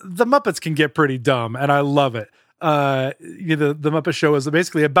 The Muppets can get pretty dumb, and I love it. The Muppet Show is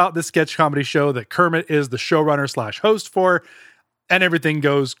basically about this sketch comedy show that Kermit is the showrunner / host for. And everything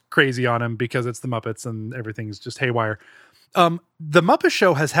goes crazy on him because it's the Muppets and everything's just haywire. The Muppet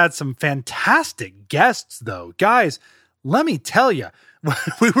Show has had some fantastic guests, though. Guys, let me tell you,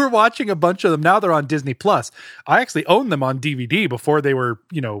 we were watching a bunch of them. Now they're on Disney Plus. I actually owned them on DVD before they were,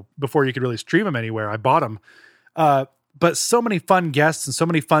 before you could really stream them anywhere. I bought them. But so many fun guests and so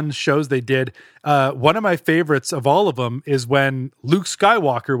many fun shows they did. One of my favorites of all of them is when Luke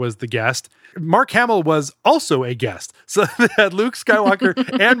Skywalker was the guest. Mark Hamill was also a guest. So they had Luke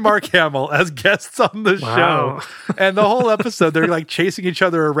Skywalker and Mark Hamill as guests on the show. And the whole episode, they're like chasing each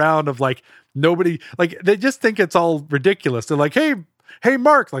other around of like nobody, like they just think it's all ridiculous. They're like, hey,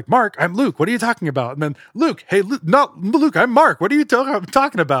 Mark, like, Mark, I'm Luke. What are you talking about? And then Luke, hey, Luke, not Luke, I'm Mark. What are you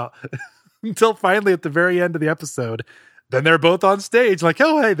talking about? Until finally at the very end of the episode, then they're both on stage like,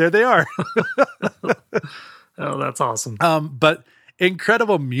 oh, hey, there they are. Oh, that's awesome. But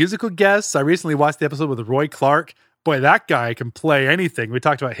incredible musical guests. I recently watched the episode with Roy Clark. Boy, that guy can play anything. We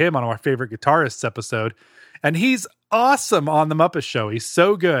talked about him on our favorite guitarists episode, and he's awesome on the Muppet Show. He's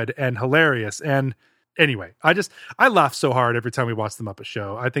so good and hilarious. And anyway, I laugh so hard every time we watch the Muppet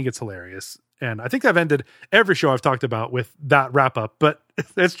Show. I think it's hilarious. And I think I've ended every show I've talked about with that wrap up, but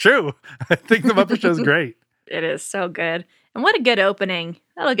it's true. I think the Muppet Show is great. It is so good. And what a good opening.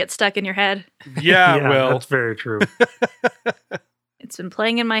 That'll get stuck in your head. Yeah, it will. That's very true. It's been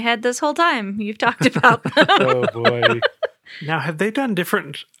playing in my head this whole time. You've talked about them. Oh, boy. Now, have they done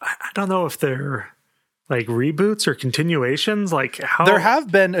different... I don't know if they're like reboots or continuations. Like how there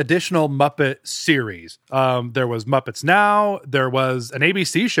have been additional Muppet series. There was Muppets Now. There was an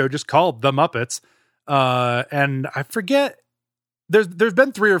ABC show just called The Muppets. And I forget, there's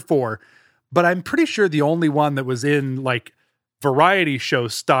been 3 or 4, but I'm pretty sure the only one that was in like variety show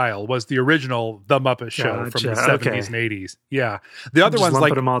style was the original The Muppet Show from the 70s and 80s. Yeah. The other ones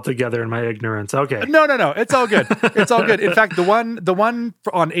like them all together in my ignorance. Okay. No. It's all good. It's all good. In fact, the one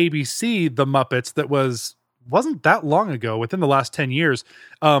on ABC, The Muppets, that wasn't that long ago, within the last 10 years.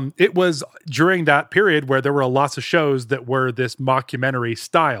 It was during that period where there were lots of shows that were this mockumentary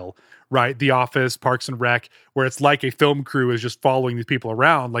style, right? The Office, Parks and Rec, where it's like a film crew is just following these people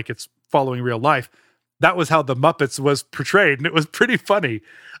around, like it's following real life. That was how the Muppets was portrayed, and it was pretty funny.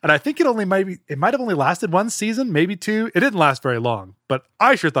 And I think it might have only lasted 1 season, maybe 2. It didn't last very long, but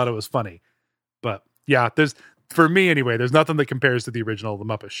I sure thought it was funny. But yeah, for me anyway, there's nothing that compares to the original The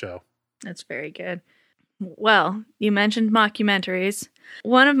Muppet Show. That's very good. Well, you mentioned mockumentaries.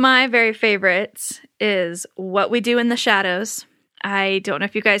 One of my very favorites is What We Do in the Shadows. I don't know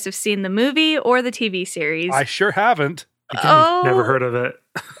if you guys have seen the movie or the TV series. I sure haven't. Never heard of it.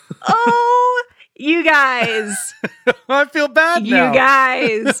 Oh, you guys. I feel bad now. You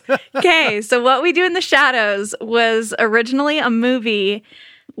guys. Okay, so What We Do in the Shadows was originally a movie,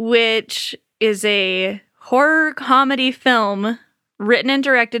 which is a horror comedy film written and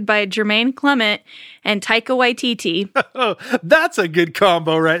directed by Jermaine Clement and Taika Waititi. Oh, that's a good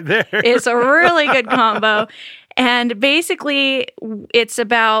combo right there. It's a really good combo. And basically, it's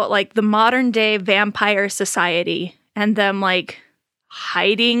about like the modern day vampire society and them like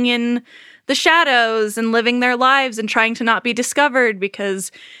hiding in the shadows and living their lives and trying to not be discovered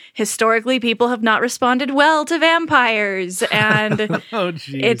because historically people have not responded well to vampires. And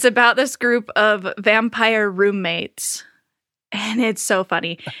it's about this group of vampire roommates. And it's so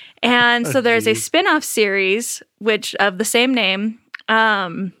funny. And so there's a spin-off series of the same name,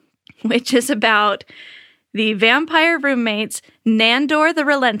 which is about the vampire roommates Nandor the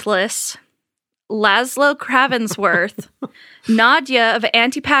Relentless, Laszlo Kravensworth, Nadia of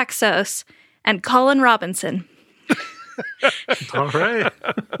Antipaxos, and Colin Robinson. All right.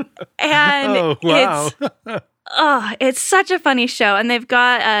 And Oh, wow. it's such a funny show. And they've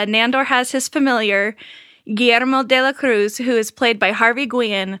got Nandor has his familiar, Guillermo de la Cruz, who is played by Harvey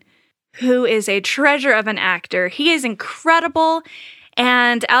Guillen, who is a treasure of an actor. He is incredible.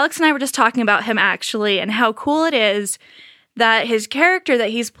 And Alex and I were just talking about him actually, and how cool it is that his character that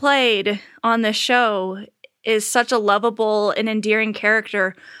he's played on this show is such a lovable and endearing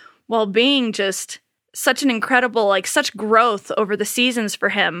character, while being just such an incredible, like, such growth over the seasons for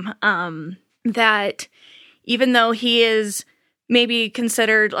him, that even though he is maybe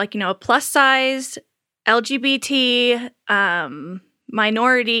considered, like, a plus-sized LGBT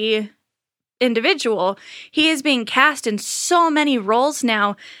minority individual, he is being cast in so many roles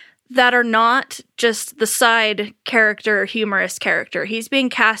now that are not just the side character, humorous character. He's being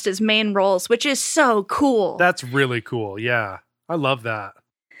cast as main roles, which is so cool. That's really cool. Yeah. I love that.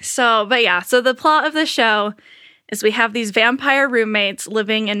 So the plot of the show is we have these vampire roommates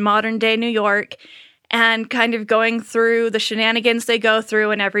living in modern day New York and kind of going through the shenanigans they go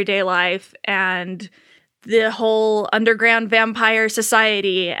through in everyday life and the whole underground vampire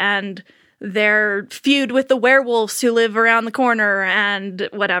society and their feud with the werewolves who live around the corner and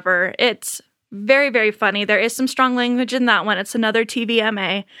whatever. It's very, very funny. There is some strong language in that one. It's another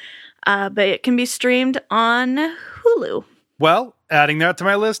TVMA, but it can be streamed on Hulu. Well, adding that to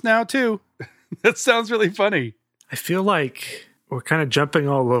my list now, too. That sounds really funny. I feel like we're kind of jumping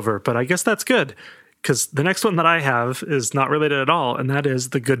all over, but I guess that's good, because the next one that I have is not related at all, and that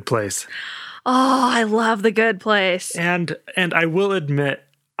is The Good Place. Oh, I love The Good Place. And I will admit,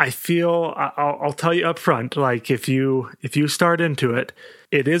 I feel I'll tell you up front, like if you start into it,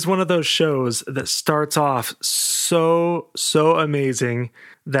 it is one of those shows that starts off so amazing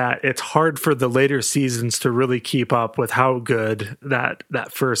that it's hard for the later seasons to really keep up with how good that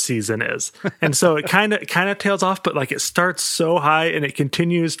first season is. And so it kind of tails off, but like it starts so high and it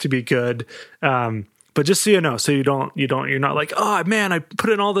continues to be good. But just so you know, so you're not like, oh man, I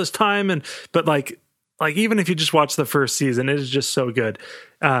put in all this time, but like even if you just watch the first season, it is just so good.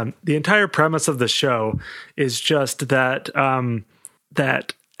 The entire premise of the show is just that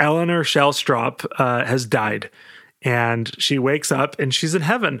that Eleanor Shellstrop has died, and she wakes up and she's in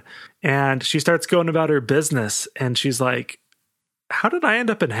heaven, and she starts going about her business, and she's like, "How did I end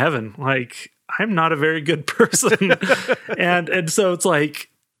up in heaven? Like, I'm not a very good person." and so it's like.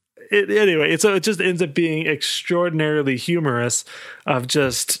 So it just ends up being extraordinarily humorous, of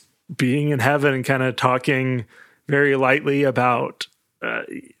just being in heaven and kind of talking very lightly about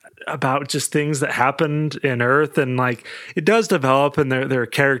just things that happened in Earth, and like it does develop, and there are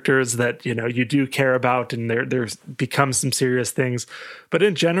characters that you do care about, and there's become some serious things. But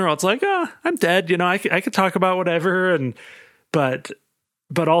in general, it's like, I'm dead. I could talk about whatever, but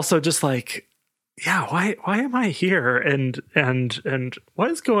also just like. Yeah, why am I here? And what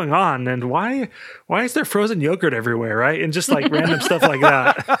is going on? And why is there frozen yogurt everywhere, right? And just like random stuff like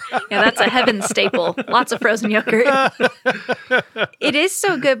that. Yeah, that's a heaven staple. Lots of frozen yogurt. It is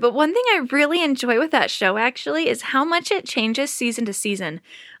so good, but one thing I really enjoy with that show actually is how much it changes season to season.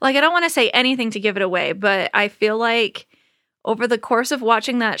 Like, I don't want to say anything to give it away, but I feel like over the course of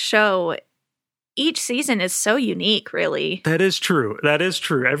watching that show, each season is so unique, really. That is true.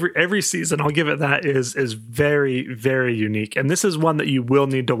 Every season, I'll give it that, is very, very unique. And this is one that you will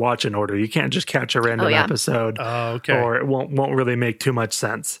need to watch in order. You can't just catch a random episode. Oh, okay. Or it won't really make too much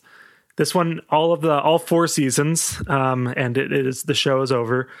sense. This one, all 4 seasons, and the show is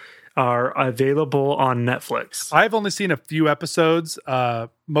over, are available on Netflix. I've only seen a few episodes,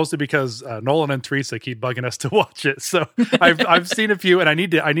 mostly because Nolan and Teresa keep bugging us to watch it. So I've seen a few, and I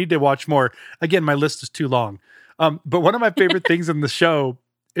need to watch more. Again, my list is too long. But one of my favorite things in the show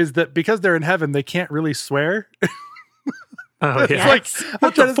is that because they're in heaven, they can't really swear. Oh, yeah. It's like,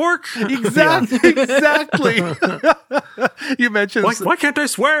 what the fork? Exactly. You mentioned why can't I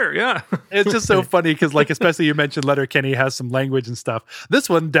swear? Yeah, it's just so funny because, like, especially you mentioned Letterkenny has some language and stuff. This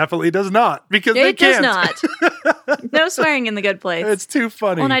one definitely does not, because they can't. Does not. No swearing in The Good Place. It's too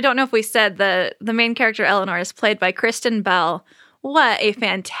funny. Well, and I don't know if we said the main character Eleanor is played by Kristen Bell. What a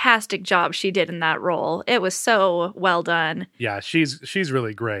fantastic job she did in that role. It was so well done. Yeah, she's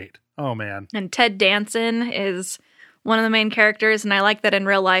really great. Oh man. And Ted Danson is one of the main characters, and I like that in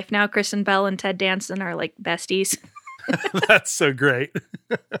real life now Kristen Bell and Ted Danson are like besties. That's so great.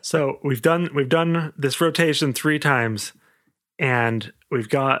 So we've done this rotation 3 times, and we've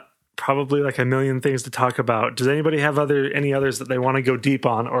got probably like a million things to talk about. Does anybody have any others that they want to go deep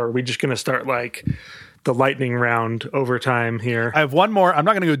on, or are we just going to start like the lightning round over time here? I have one more. I'm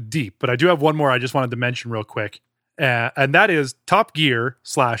not going to go deep, but I do have one more I just wanted to mention real quick. And that is Top Gear /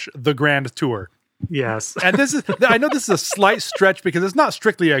 The Grand Tour. Yes. And I know this is a slight stretch because it's not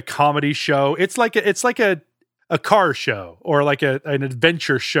strictly a comedy show. It's like a car show or like an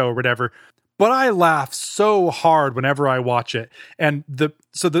adventure show or whatever. But I laugh so hard whenever I watch it. And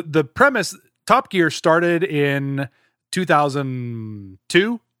the premise, Top Gear started in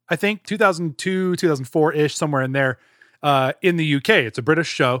 2002, I think, 2002, 2004-ish, somewhere in there, in the UK. It's a British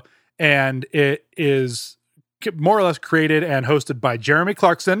show, and it is more or less created and hosted by Jeremy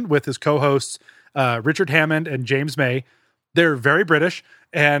Clarkson with his co-hosts Richard Hammond and James May. They're very British,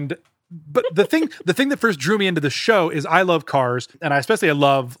 but the thing that first drew me into the show is I love cars, and I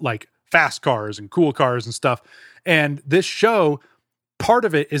love like fast cars and cool cars and stuff. And this show, part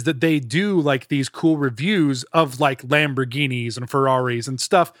of it is that they do like these cool reviews of like Lamborghinis and Ferraris and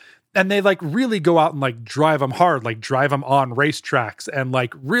stuff. And they like really go out and like drive them hard, like drive them on racetracks and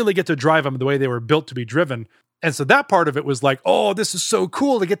like really get to drive them the way they were built to be driven. And so that part of it was like, oh, this is so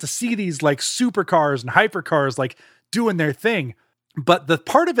cool to get to see these like supercars and hypercars like doing their thing. But the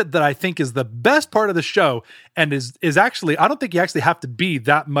part of it that I think is the best part of the show and is actually, I don't think you actually have to be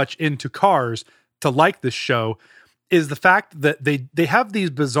that much into cars to like this show, is the fact that they have these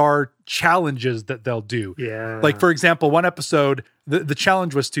bizarre challenges that they'll do. Yeah. Like, for example, one episode, the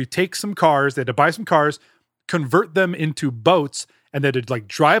challenge was to take some cars, they had to buy some cars, convert them into boats, and they had to like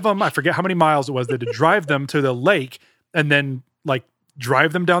drive them, I forget how many miles it was, they had to drive them to the lake and then like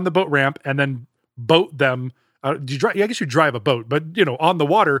drive them down the boat ramp and then boat them. I guess you drive a boat, but on the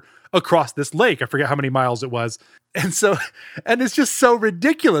water across this lake. I forget how many miles it was. And it's just so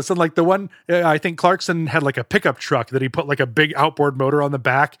ridiculous. And like the one, I think Clarkson had like a pickup truck that he put like a big outboard motor on the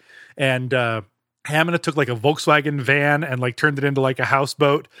back, and Hammond took like a Volkswagen van and like turned it into like a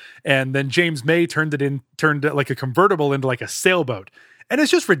houseboat. And then James May turned it like a convertible into like a sailboat. And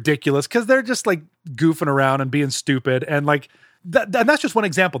it's just ridiculous because they're just like goofing around and being stupid. And like, and that's just one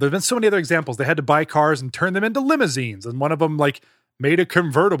example. There's been so many other examples. They had to buy cars and turn them into limousines. And one of them like made a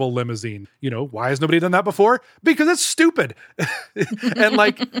convertible limousine. Why has nobody done that before? Because it's stupid. And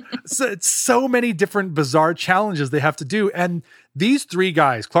like, it's so many different bizarre challenges they have to do. And these three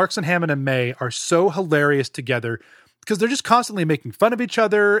guys, Clarkson, Hammond, and May, are so hilarious together because they're just constantly making fun of each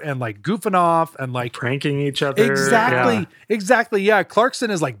other and like goofing off and like pranking each other. Exactly. Yeah.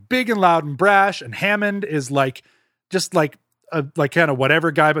 Clarkson is like big and loud and brash, and Hammond is like, just like a like kind of whatever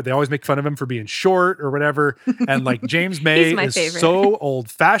guy, but they always make fun of him for being short or whatever. And like James May is favorite. So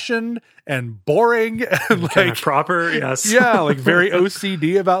old fashioned and boring and like proper. Yes. Yeah. Like very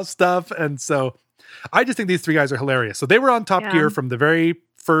OCD about stuff. And so I just think these three guys are hilarious. So they were on Top Gear from the very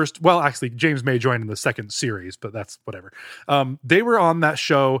first. Well, actually James May joined in the second series, but that's whatever. They were on that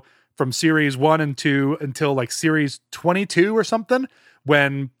show from series 1 and 2 until like series 22 or something,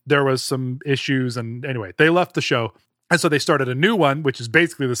 when there was some issues. And anyway, they left the show. And so they started a new one, which is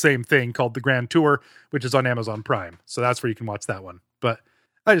basically the same thing, called The Grand Tour, which is on Amazon Prime. So that's where you can watch that one. But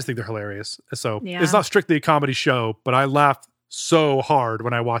I just think they're hilarious. So It's not strictly a comedy show, but I laugh so hard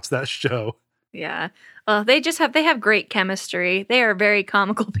when I watch that show. Yeah. They have great chemistry. They are very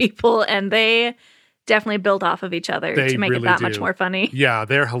comical people, and they definitely build off of each other to make it that much more funny. Yeah,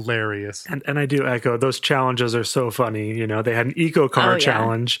 they're hilarious. And I do echo, those challenges are so funny. They had an eco car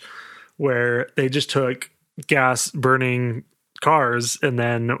challenge where they just took gas burning cars, and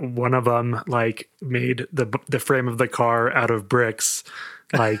then one of them like made the frame of the car out of bricks,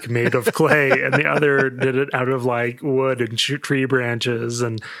 like made of clay, and the other did it out of like wood and tree branches,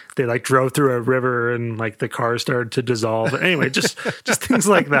 and they like drove through a river and like the car started to dissolve. Anyway, just things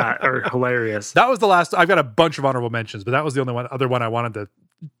like that are hilarious. That was the last. I've got a bunch of honorable mentions, but that was the only other one I wanted to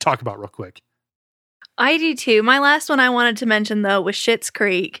talk about real quick. I do too. My last one I wanted to mention though was Schitt's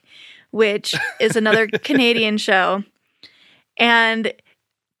Creek, which is another Canadian show. And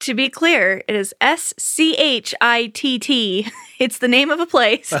to be clear, it is Schitt. It's the name of a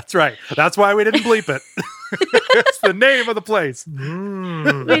place. That's right. That's why we didn't bleep it. It's the name of the place.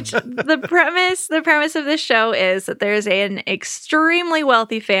 Which the premise of this show is that there's an extremely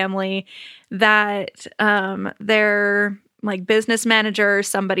wealthy family that their like business manager or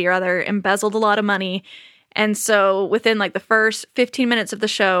somebody or other embezzled a lot of money. And so within like the first 15 minutes of the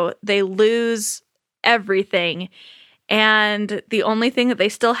show, they lose everything. And the only thing that they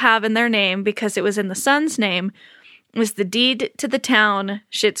still have in their name, because it was in the son's name, was the deed to the town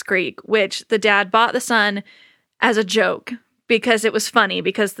Schitt's Creek, which the dad bought the son as a joke because it was funny,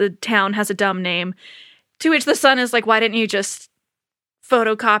 because the town has a dumb name. To which the son is like, why didn't you just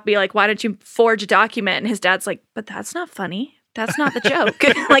photocopy? Like, why didn't you forge a document? And his dad's like, but that's not funny. That's not the joke.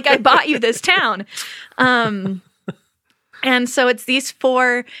 Like, I bought you this town. And so it's these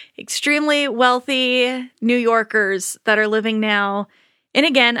 4 extremely wealthy New Yorkers that are living now in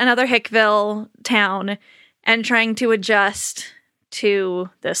again, another Hickville town and trying to adjust to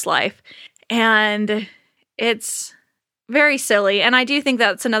this life. And it's very silly. And I do think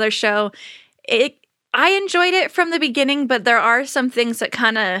that's another show. I enjoyed it from the beginning, but there are some things that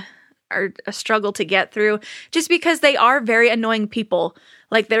kind of are a struggle to get through just because they are very annoying people.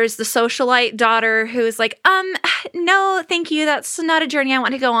 Like there's the socialite daughter who's like, no, thank you. That's not a journey I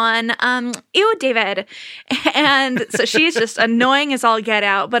want to go on. Ew, David. And so she's just annoying as all get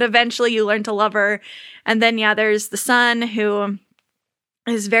out, but eventually you learn to love her. And then, yeah, there's the son who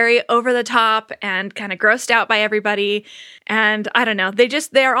is very over the top and kind of grossed out by everybody. And I don't know,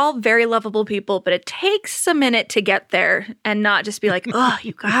 they are all very lovable people, but it takes a minute to get there and not just be like, oh,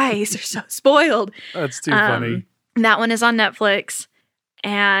 you guys are so spoiled. That's too funny. That one is on Netflix.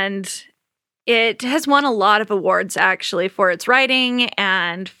 And it has won a lot of awards, actually, for its writing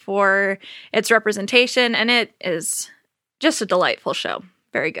and for its representation. And it is just a delightful show.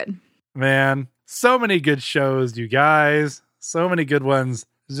 Very good. Man, so many good shows, you guys. So many good ones.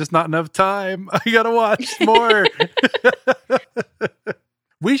 There's just not enough time. I gotta watch more.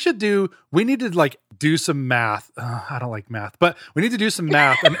 We need to do some math. I don't like math, but we need to do some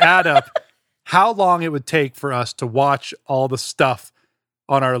math and add up how long it would take for us to watch all the stuff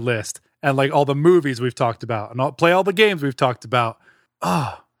on our list and all the movies we've talked about and play all the games we've talked about.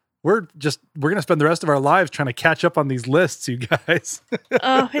 Oh, we're going to spend the rest of our lives trying to catch up on these lists, you guys.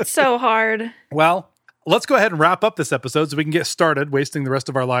 Oh, it's so hard. Well, let's go ahead and wrap up this episode so we can get started wasting the rest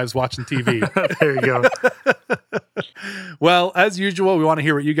of our lives watching TV. There you go. Well, as usual, we want to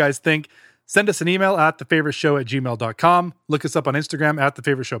hear what you guys think. Send us an email at thefavoriteshow@gmail.com. Look us up on Instagram at The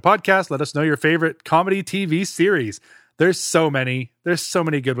Favorite Show Podcast. Let us know your favorite comedy TV series. There's so many. There's so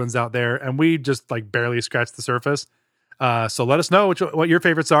many good ones out there, and we just barely scratched the surface. So let us know what your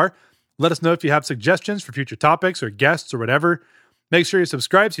favorites are. Let us know if you have suggestions for future topics or guests or whatever. Make sure you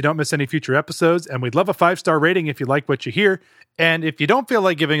subscribe so you don't miss any future episodes, and we'd love a 5-star rating if you like what you hear. And if you don't feel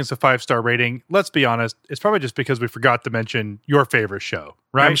like giving us a 5-star rating, let's be honest, it's probably just because we forgot to mention your favorite show,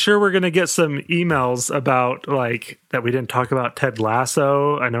 right? I'm sure we're going to get some emails about that we didn't talk about Ted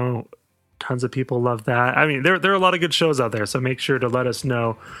Lasso. I know tons of people love that. I mean, there are a lot of good shows out there, so make sure to let us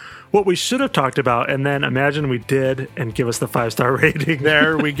know what we should have talked about, and then imagine we did and give us the 5-star rating.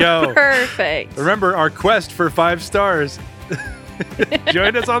 There we go. Perfect. Remember our quest for 5 stars.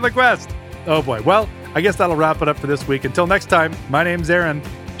 Join us on the quest. Oh boy. Well, I guess that'll wrap it up for this week. Until next time, my name's Aaron.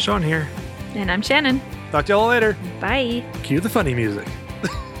 Sean here. And I'm Shannon. Talk to y'all later. Bye. Cue the funny music.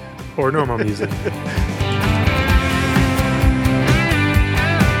 Or normal music.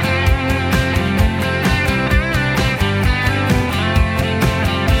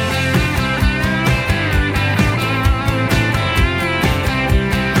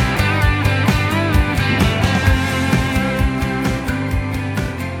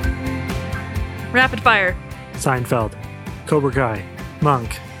 Rapid fire. Seinfeld, Cobra Kai,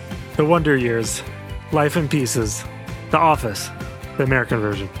 Monk, The Wonder Years, Life in Pieces, The Office, the American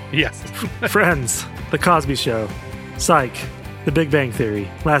version. Yes. Friends, The Cosby Show, Psych, The Big Bang Theory,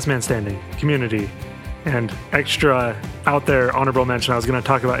 Last Man Standing, Community, and extra out there honorable mention I was going to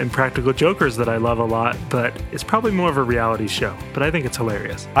talk about Impractical Jokers that I love a lot, but it's probably more of a reality show, but I think it's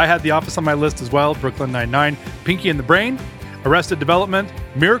hilarious. I had The Office on my list as well, Brooklyn Nine-Nine, Pinky and the Brain, Arrested Development,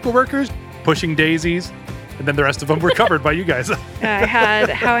 Miracle Workers, Pushing Daisies, and then the rest of them were covered by you guys. I had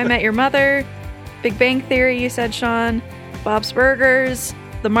How I Met Your Mother, Big Bang Theory, you said, Sean, Bob's Burgers,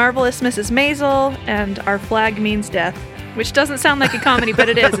 The Marvelous Mrs. Maisel, and Our Flag Means Death, which doesn't sound like a comedy, but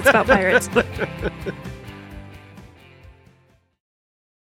it is. It's about pirates.